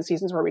have been in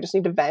seasons where we just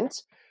need to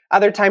vent.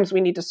 Other times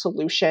we need a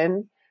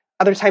solution.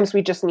 Other times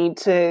we just need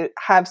to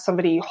have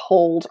somebody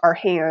hold our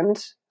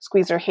hand,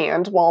 squeeze our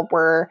hand while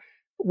we're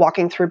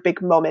walking through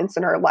big moments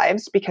in our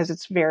lives, because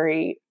it's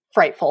very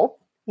frightful,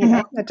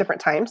 at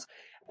different times.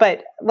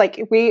 But like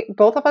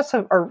both of us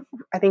are,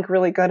 I think,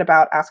 really good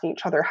about asking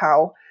each other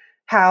how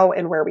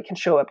and where we can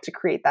show up to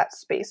create that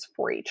space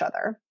for each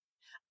other.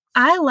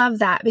 I love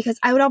that, because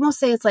I would almost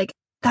say it's like,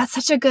 that's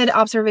such a good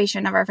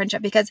observation of our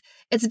friendship, because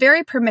it's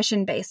very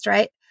permission based,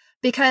 right?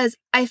 Because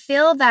I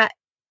feel that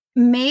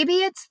maybe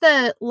it's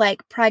the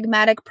like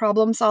pragmatic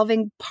problem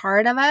solving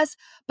part of us,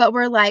 but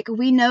we're like,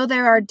 we know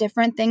there are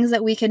different things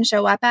that we can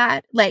show up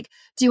at. Like,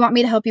 do you want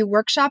me to help you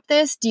workshop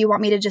this? Do you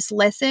want me to just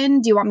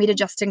listen? Do you want me to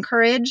just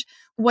encourage?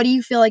 What do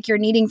you feel like you're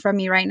needing from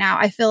me right now?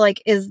 I feel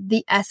like is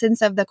the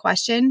essence of the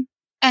question.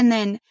 And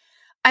then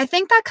I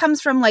think that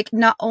comes from like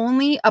not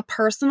only a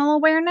personal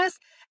awareness,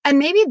 and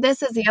maybe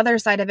this is the other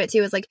side of it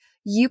too, is like,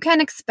 you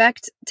can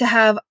expect to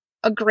have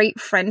a great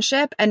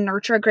friendship and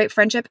nurture a great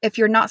friendship if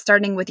you're not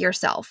starting with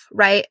yourself,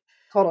 right?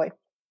 Totally.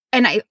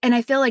 And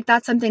I feel like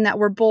that's something that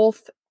we're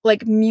both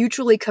like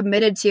mutually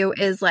committed to,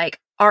 is like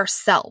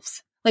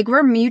ourselves. Like,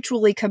 we're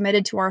mutually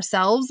committed to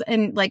ourselves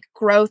and like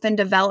growth and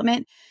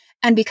development.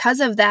 And because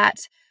of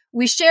that,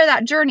 we share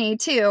that journey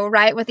too,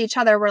 right? With each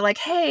other. We're like,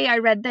 hey, I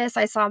read this,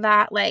 I saw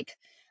that, like,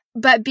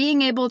 but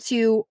being able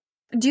to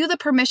do the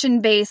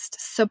permission-based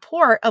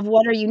support of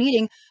what are you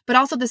needing, but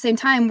also at the same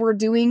time, we're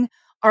doing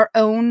our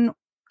own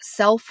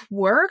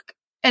self-work.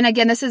 And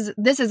again, this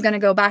is going to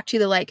go back to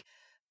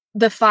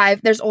the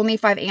 5, there's only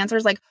 5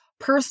 answers, like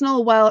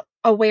personal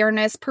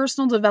awareness,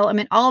 personal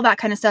development, all that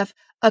kind of stuff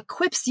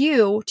equips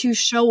you to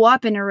show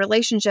up in a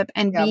relationship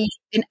and be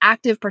an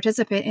active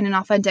participant in an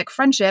authentic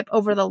friendship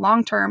over the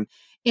long term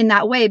in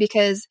that way,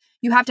 because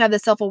you have to have the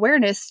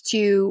self-awareness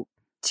to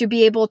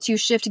be able to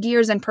shift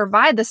gears and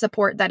provide the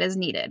support that is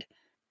needed.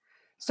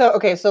 So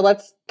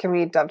can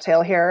we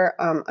dovetail here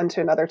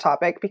onto another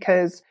topic?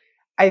 Because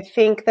I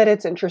think that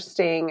it's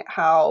interesting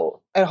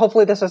how, and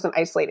hopefully this doesn't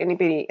isolate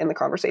anybody in the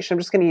conversation. I'm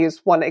just going to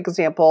use one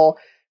example,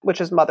 which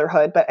is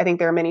motherhood, but I think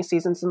there are many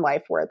seasons in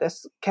life where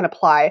this can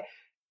apply.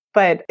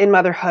 But in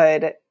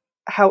motherhood,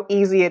 how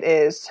easy it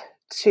is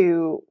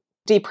to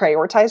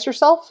deprioritize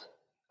yourself.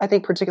 I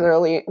think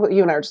particularly,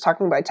 you and I were just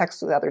talking about, I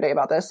texted the other day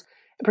about this,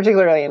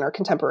 particularly in our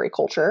contemporary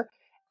culture.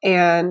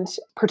 And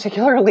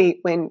particularly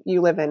when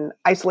you live in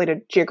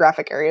isolated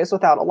geographic areas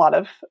without a lot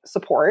of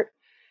support.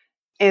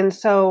 And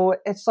so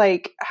it's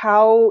like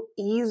how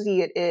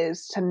easy it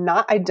is to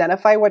not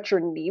identify what your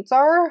needs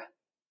are.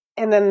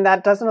 And then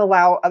that doesn't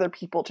allow other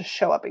people to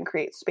show up and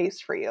create space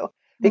for you.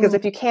 Because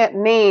if you can't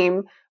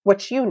name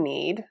what you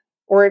need,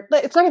 or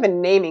it's not even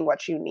naming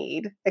what you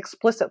need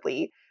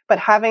explicitly, but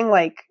having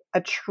like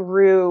a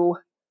true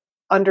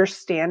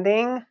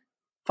understanding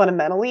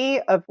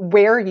fundamentally of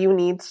where you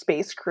need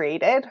space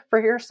created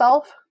for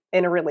yourself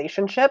in a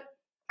relationship.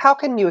 How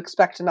can you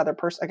expect another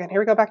person, again, here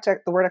we go back to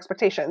the word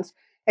expectations,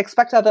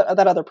 expect that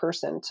other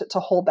person to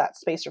hold that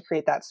space or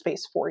create that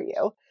space for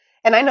you.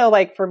 And I know,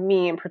 like, for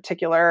me in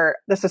particular,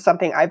 this is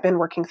something I've been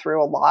working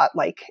through a lot,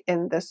 like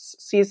in this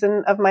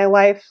season of my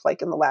life,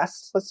 like in the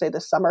last, let's say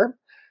this summer,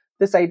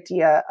 this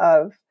idea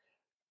of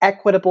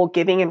equitable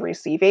giving and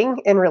receiving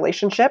in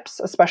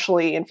relationships,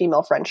 especially in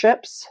female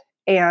friendships,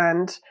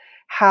 and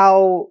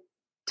how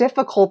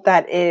difficult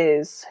that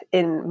is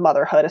in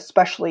motherhood,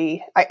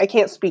 especially. I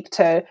can't speak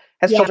to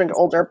as children get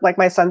older. Like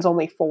my son's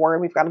only 4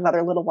 and we've got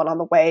another little one on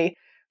the way.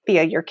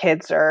 Thea, your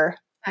kids are,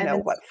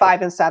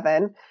 5 and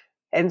 7.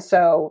 And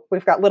so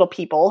we've got little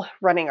people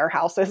running our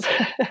houses.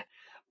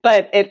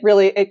 But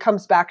it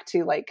comes back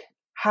to like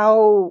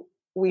how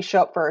we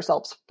show up for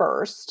ourselves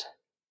first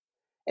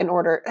in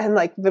order. And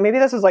like, maybe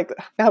this is like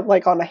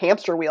on a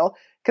hamster wheel,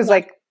 because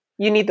like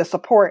you need the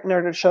support in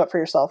order to show up for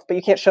yourself, but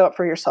you can't show up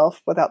for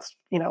yourself without,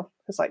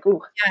 it's like,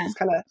 ooh, it's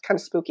kind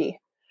of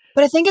spooky.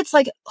 But I think it's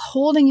like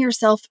holding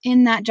yourself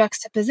in that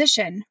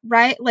juxtaposition,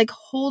 right? Like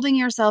holding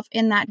yourself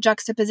in that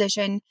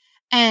juxtaposition,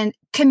 and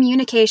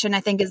communication,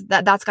 I think, is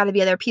that's got to be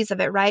the other piece of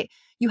it, right?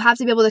 You have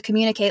to be able to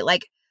communicate.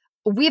 Like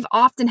we've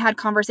often had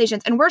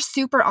conversations and we're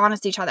super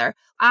honest to each other.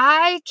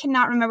 I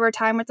cannot remember a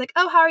time where it's like,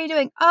 oh, how are you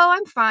doing? Oh,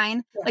 I'm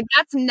fine. Yeah. Like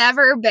that's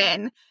never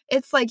been.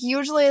 It's like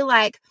usually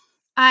like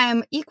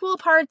I'm equal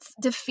parts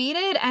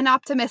defeated and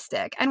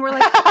optimistic. And we're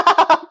like,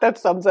 that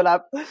sums it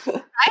up.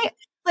 Right?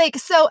 Like,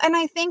 so, and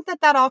I think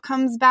that all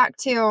comes back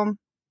to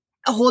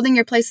holding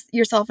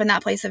yourself in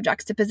that place of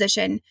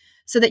juxtaposition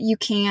so that you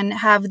can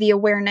have the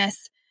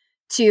awareness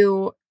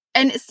to,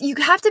 and you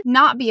have to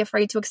not be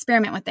afraid to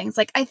experiment with things.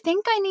 Like, I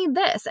think I need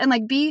this, and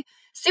like be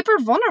super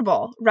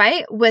vulnerable,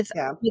 right? With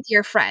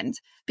your friend,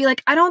 be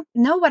like, I don't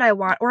know what I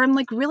want, or I'm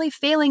like really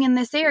failing in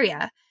this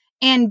area,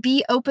 and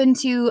be open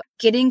to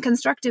getting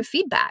constructive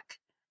feedback.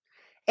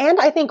 And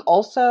I think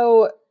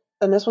also,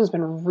 and this one's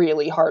been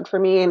really hard for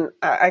me, and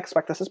I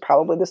expect this is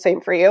probably the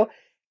same for you,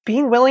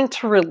 being willing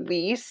to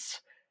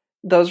release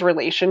those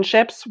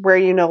relationships where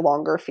you no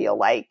longer feel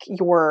like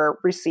you're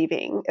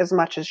receiving as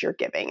much as you're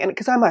giving. And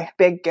because I'm a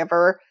big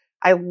giver,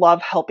 I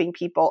love helping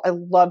people. I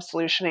love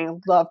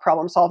solutioning, love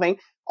problem solving.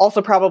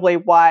 Also probably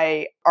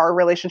why our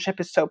relationship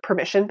is so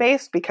permission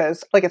based,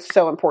 because like it's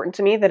so important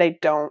to me that I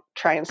don't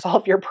try and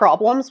solve your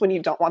problems when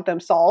you don't want them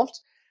solved.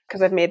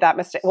 Because I've made that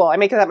mistake. Well, I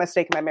make that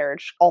mistake in my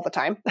marriage all the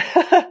time.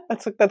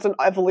 That's an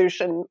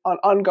evolution, an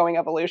ongoing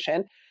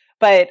evolution.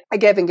 But I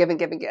give and give and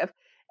give and give.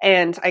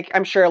 And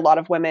I'm sure a lot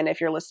of women, if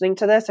you're listening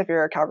to this, if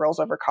you're a cowgirls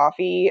over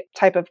coffee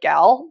type of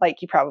gal,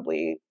 like you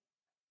probably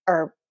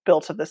are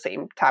built of the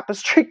same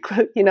tapestry,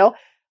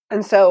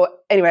 And so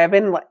anyway, I've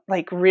been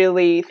like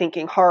really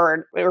thinking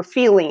hard, or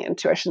feeling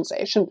into, I shouldn't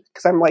say,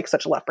 because I'm like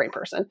such a left brain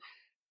person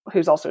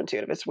who's also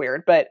intuitive. It's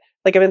weird, but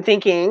like I've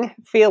been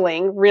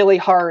feeling really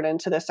hard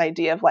into this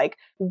idea of like,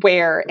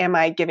 where am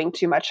I giving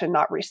too much and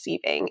not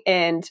receiving?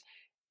 And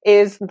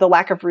is the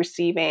lack of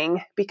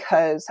receiving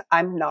because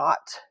I'm not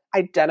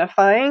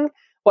identifying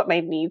what my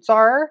needs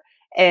are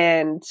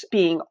and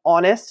being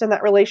honest in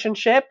that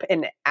relationship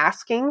and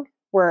asking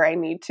where I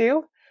need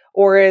to?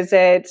 Or is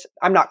it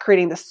I'm not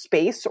creating the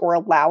space or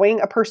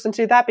allowing a person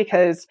to do that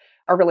because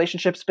our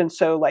relationship's been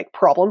so like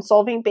problem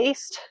solving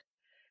based?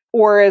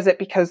 Or is it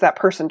because that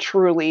person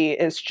truly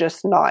is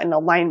just not in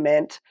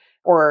alignment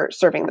or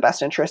serving the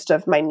best interest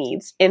of my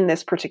needs in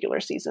this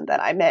particular season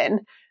that I'm in?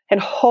 And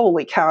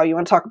holy cow, you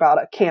want to talk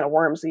about a can of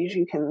worms that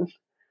you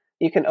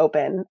can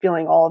open,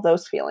 feeling all of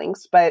those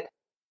feelings. But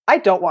I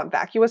don't want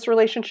vacuous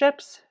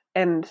relationships.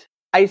 And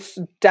I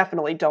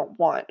definitely don't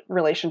want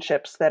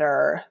relationships that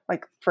are,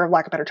 like, for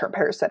lack of a better term,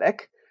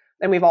 parasitic.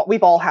 And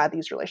we've all had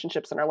these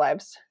relationships in our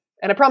lives.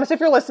 And I promise if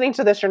you're listening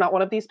to this, you're not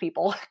one of these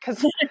people,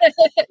 because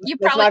you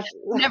probably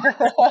never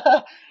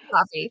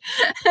coffee.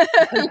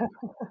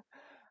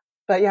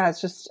 But yeah, it's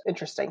just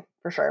interesting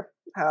for sure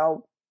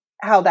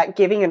how that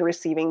giving and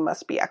receiving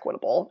must be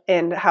equitable,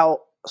 and how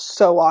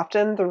so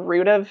often the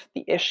root of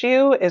the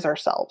issue is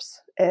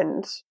ourselves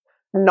and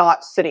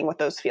not sitting with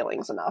those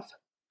feelings enough,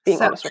 being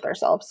honest with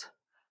ourselves.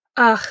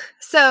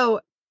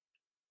 So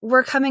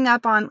we're coming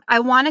up on, I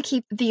want to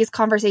keep these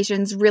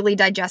conversations really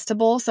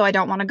digestible, so I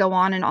don't want to go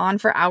on and on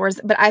for hours,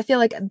 but I feel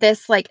like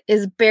this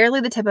is barely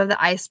the tip of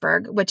the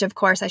iceberg, which of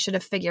course I should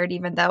have figured,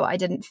 even though I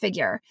didn't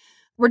figure.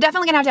 We're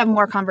definitely going to have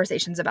more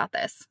conversations about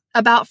this,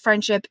 about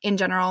friendship in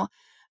general.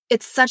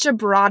 It's such a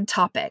broad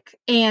topic,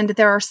 and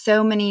there are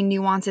so many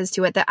nuances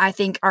to it that I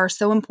think are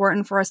so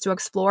important for us to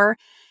explore.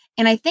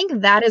 And I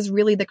think that is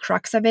really the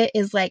crux of it,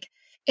 is like,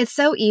 it's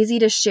so easy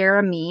to share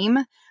a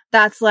meme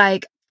that's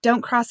like,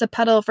 don't cross a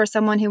puddle for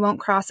someone who won't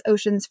cross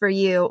oceans for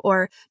you,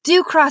 or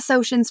do cross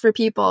oceans for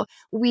people.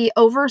 We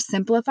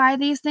oversimplify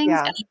these things.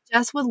 Yeah. And I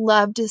just would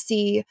love to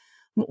see,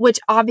 which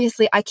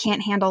obviously I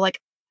can't handle,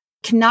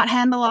 cannot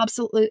handle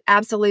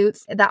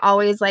absolutes. That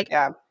always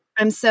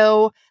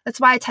that's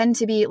why I tend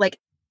to be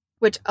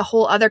which a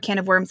whole other can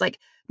of worms,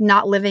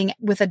 not living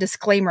with a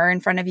disclaimer in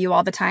front of you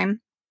all the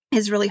time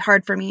is really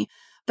hard for me.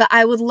 But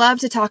I would love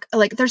to talk,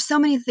 like, there's so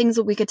many things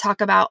that we could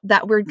talk about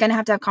that we're going to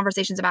have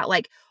conversations about,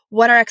 like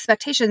what our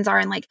expectations are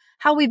and like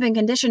how we've been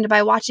conditioned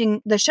by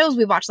watching the shows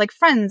we watch, like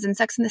Friends and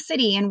Sex and the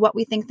City, and what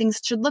we think things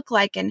should look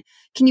like. And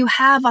can you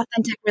have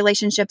authentic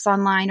relationships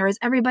online, or is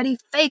everybody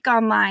fake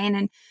online?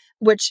 And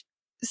which,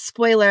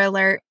 spoiler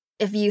alert,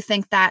 if you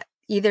think that,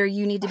 either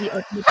you need to be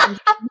open to change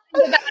your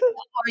mind about it,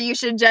 or you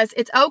should just,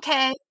 it's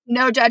okay,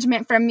 no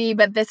judgment from me,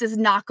 but this is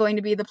not going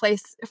to be the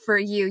place for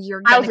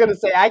you. I was going to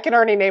say, I can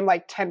already name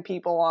like 10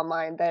 people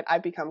online that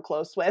I've become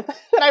close with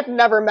that I've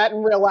never met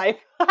in real life.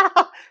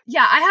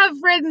 Yeah, I have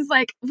friends,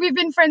 like, we've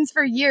been friends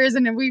for years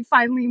and we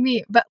finally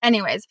meet. But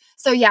anyways,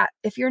 so yeah,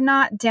 if you're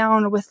not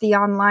down with the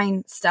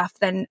online stuff,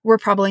 then we're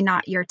probably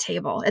not your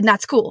table. And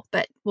that's cool,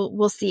 but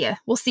we'll see you.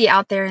 We'll see you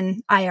out there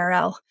in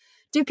IRL.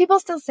 Do people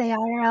still say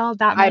IRL?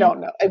 I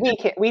don't know.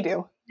 We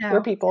do. No.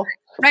 We're people.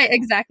 Right,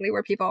 exactly.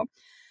 We're people.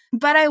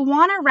 But I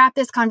want to wrap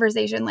this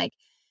conversation, like,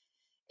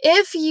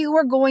 if you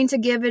were going to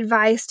give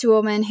advice to a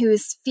woman who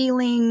is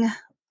feeling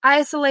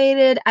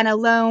isolated and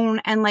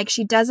alone, and like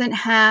she doesn't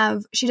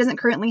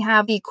currently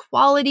have the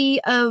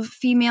quality of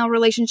female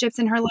relationships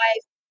in her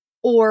life,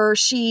 or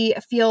she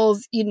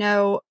feels,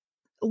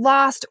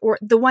 lost, or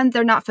the ones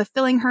they're not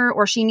fulfilling her,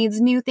 or she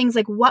needs new things,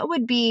 like, what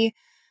would be,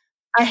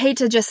 I hate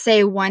to just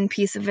say one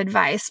piece of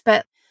advice,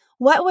 but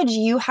what would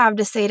you have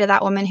to say to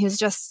that woman who's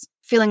just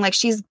feeling like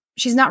she's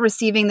not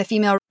receiving the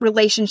female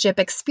relationship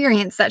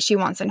experience that she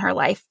wants in her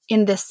life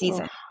in this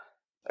season?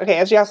 Okay,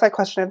 as you asked that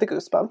question, I have the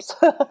goosebumps.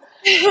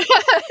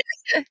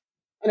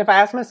 And if I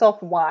ask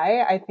myself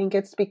why, I think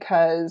it's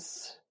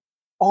because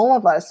all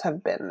of us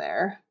have been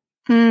there.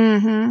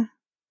 Mm-hmm.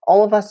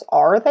 All of us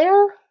are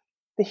there.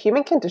 The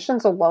human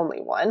condition's a lonely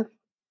one.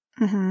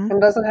 Mm-hmm.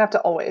 And doesn't have to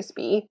always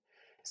be.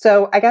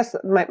 So I guess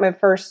my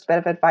first bit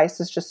of advice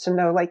is just to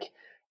know, like,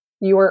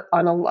 you are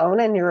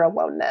unalone in your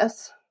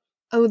aloneness.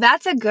 Oh,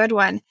 that's a good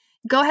one.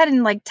 Go ahead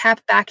and like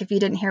tap back if you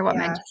didn't hear what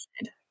Meg just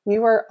said.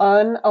 You are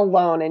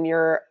unalone in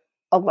your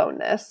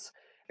aloneness,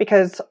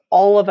 because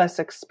all of us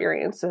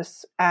experience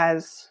this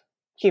as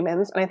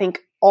humans. And I think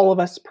all of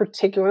us,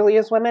 particularly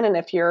as women, and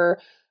if you're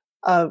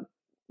a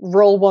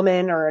rural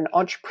woman or an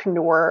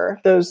entrepreneur,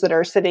 those that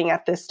are sitting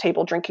at this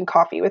table drinking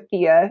coffee with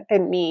Thea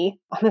and me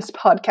on this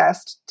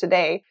podcast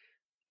today,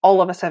 all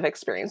of us have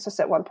experienced this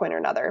at one point or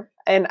another.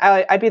 And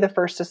I'd be the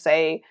first to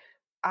say,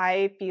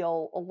 I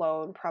feel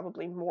alone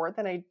probably more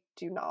than I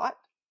do not.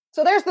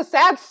 So there's the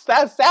sad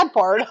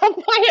part of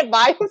my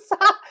advice.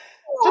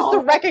 Just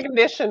the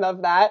recognition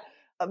of that.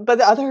 But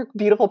the other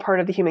beautiful part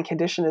of the human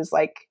condition is,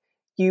 like,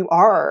 you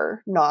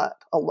are not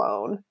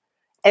alone.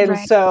 And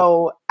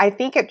so I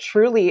think it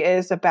truly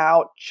is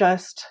about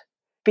just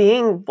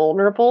being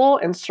vulnerable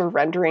and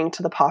surrendering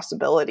to the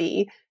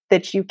possibility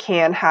that you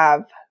can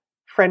have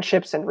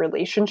friendships and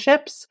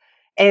relationships,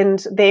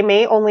 and they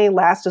may only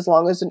last as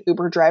long as an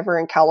Uber driver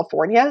in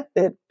California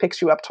that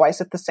picks you up twice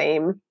at the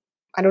same,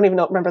 I don't even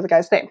remember the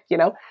guy's name,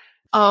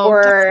 Oh,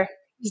 or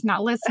he's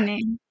not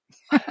listening.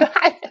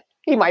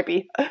 He might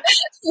be.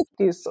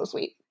 He's so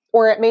sweet.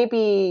 Or it may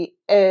be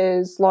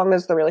as long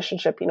as the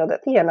relationship, that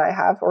Thea and I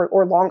have,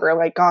 or longer.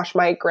 Like, gosh,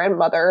 my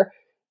grandmother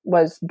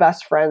was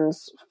best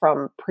friends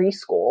from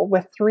preschool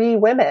with 3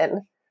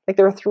 women. Like,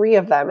 there were 3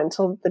 of them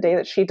until the day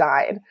that she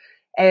died.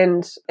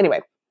 And anyway,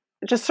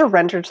 just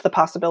surrender to the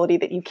possibility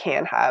that you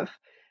can have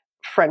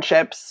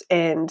friendships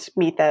and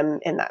meet them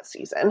in that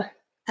season.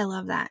 I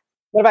love that.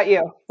 What about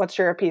you? What's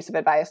your piece of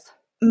advice?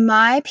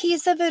 My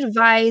piece of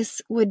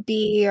advice would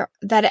be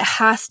that it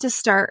has to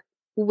start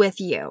with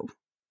you.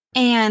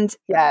 And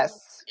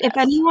if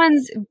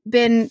anyone's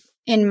been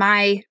in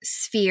my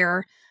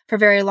sphere for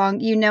very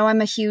long,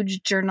 I'm a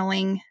huge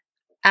journaling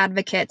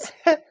advocate.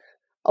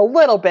 A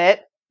little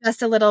bit.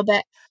 Just a little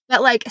bit.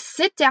 But like,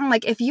 sit down,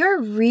 like, if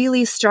you're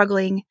really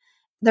struggling,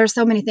 there's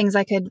so many things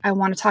I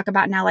want to talk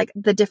about now, like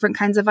the different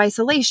kinds of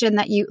isolation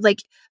that you, like,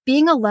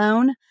 being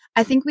alone.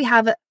 I think we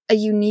have a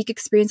unique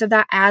experience of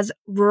that as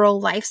rural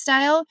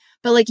lifestyle,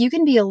 but like, you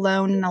can be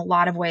alone in a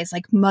lot of ways.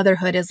 Like,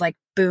 motherhood is like,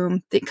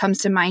 boom, that comes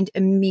to mind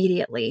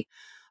immediately.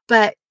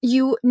 But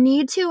you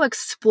need to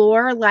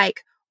explore,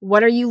 like,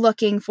 what are you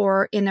looking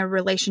for in a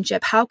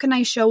relationship? How can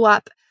I show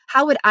up?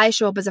 How would I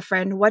show up as a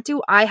friend? What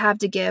do I have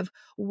to give?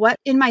 What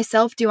in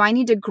myself do I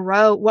need to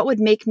grow? What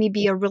would make me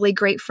be a really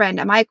great friend?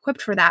 Am I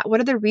equipped for that? What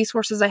are the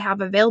resources I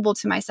have available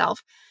to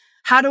myself?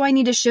 How do I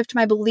need to shift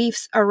my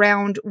beliefs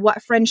around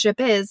what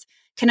friendship is?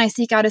 Can I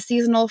seek out a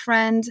seasonal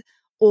friend?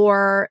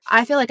 Or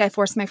I feel like I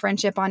force my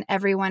friendship on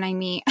everyone I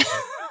meet.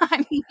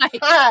 I'm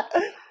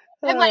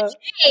like,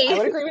 hey. I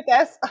would agree with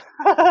this.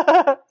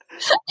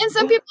 And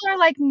some people are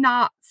like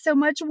not so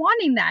much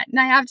wanting that. And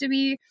I have to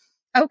be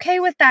okay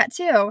with that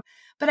too.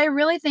 But I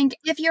really think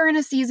if you're in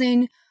a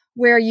season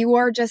where you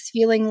are just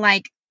feeling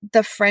like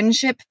the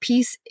friendship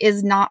piece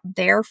is not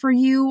there for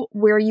you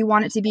where you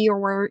want it to be or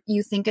where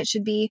you think it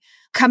should be,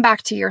 come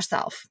back to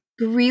yourself.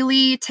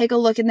 Really take a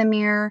look in the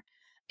mirror.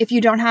 If you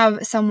don't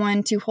have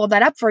someone to hold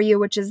that up for you,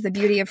 which is the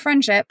beauty of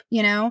friendship,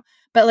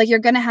 but like you're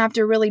going to have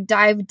to really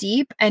dive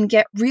deep and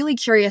get really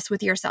curious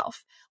with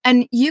yourself.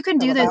 And you can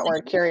do this. That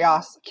word,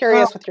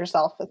 curious with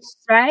yourself.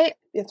 Right?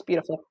 It's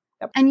beautiful.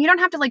 Yep. And you don't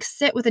have to like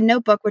sit with a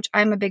notebook, which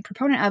I'm a big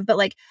proponent of, but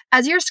like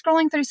as you're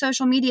scrolling through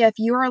social media, if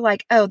you are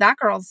like, oh, that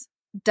girl's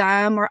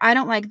dumb, or I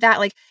don't like that,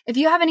 like if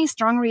you have any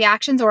strong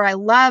reactions, or I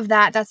love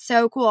that, that's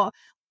so cool,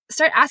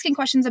 start asking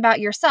questions about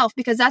yourself,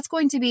 because that's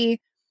going to be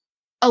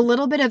a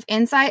little bit of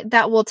insight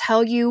that will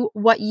tell you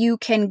what you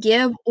can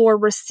give or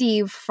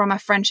receive from a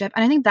friendship.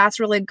 And I think that's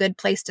really a good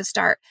place to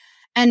start.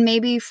 And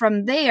maybe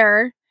from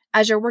there,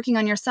 as you're working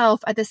on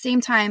yourself, at the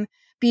same time,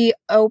 be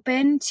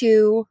open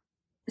to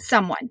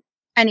someone,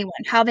 anyone,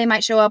 how they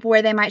might show up,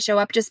 where they might show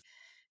up. Just,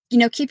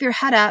 keep your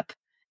head up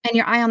and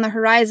your eye on the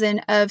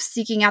horizon of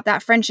seeking out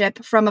that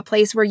friendship from a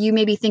place where you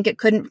maybe think it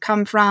couldn't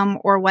come from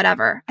or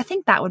whatever. I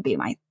think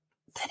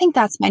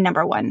that's my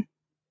number one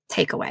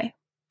takeaway.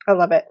 I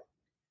love it.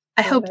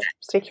 I hope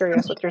Stay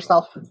curious with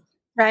yourself.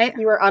 Right?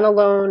 You are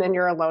unalone in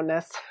your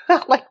aloneness.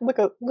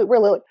 We're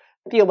little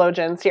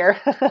theologians here.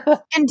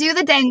 And do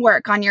the dang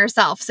work on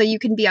yourself so you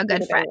can be a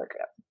good friend.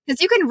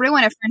 Because you can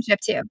ruin a friendship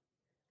too.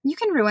 You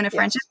can ruin a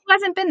friendship. Who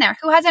hasn't been there?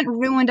 Who hasn't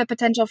ruined a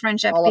potential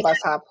friendship? All of us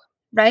have.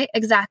 Right?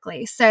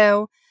 Exactly.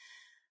 So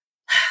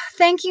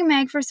thank you,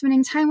 Meg, for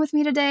spending time with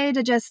me today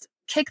to just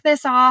kick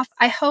this off.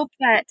 I hope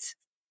that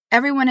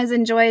everyone has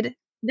enjoyed.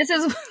 This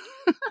is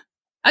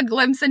a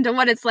glimpse into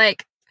what it's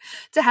like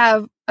to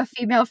have a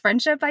female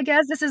friendship, I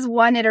guess. This is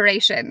one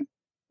iteration.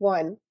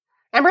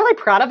 I'm really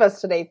proud of us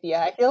today, Thea.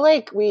 I feel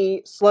like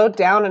we slowed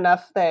down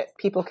enough that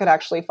people could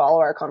actually follow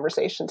our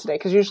conversation today.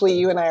 Because usually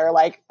you and I are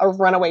like a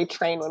runaway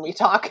train when we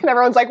talk, and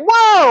everyone's like,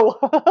 whoa!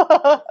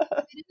 I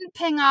didn't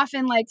ping off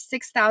in like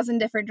 6,000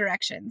 different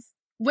directions,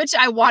 which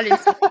I wanted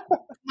to.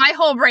 My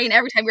whole brain,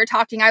 every time we were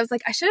talking, I was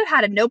like, I should have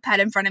had a notepad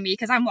in front of me,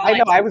 because I'm like, I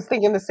know, I was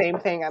thinking the same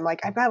thing. I'm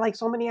like, I've got like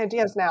so many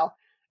ideas now.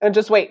 And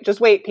just wait,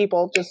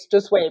 people.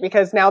 Just wait,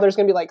 because now there's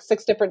going to be like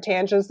 6 different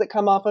tangents that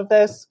come off of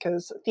this,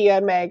 because Thea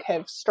and Meg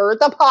have stirred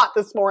the pot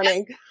this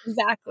morning.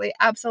 Exactly.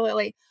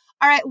 Absolutely.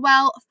 All right.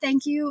 Well,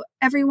 thank you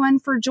everyone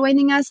for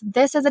joining us.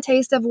 This is a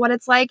taste of what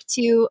it's like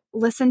to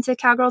listen to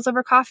Cowgirls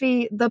Over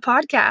Coffee, the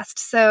podcast.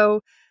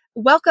 So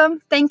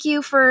welcome. Thank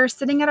you for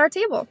sitting at our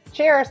table.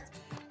 Cheers.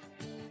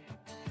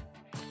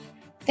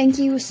 Thank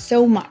you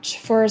so much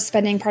for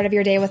spending part of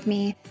your day with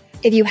me.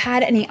 If you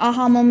had any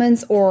aha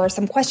moments or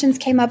some questions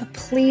came up,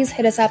 please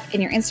hit us up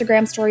in your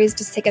Instagram stories.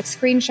 Just take a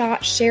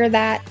screenshot, share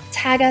that,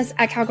 tag us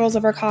at Cowgirls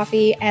Over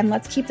Coffee, and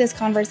let's keep this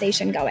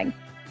conversation going.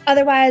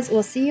 Otherwise,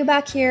 we'll see you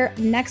back here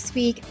next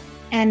week.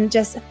 And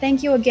just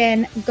thank you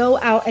again. Go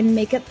out and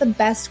make it the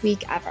best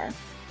week ever.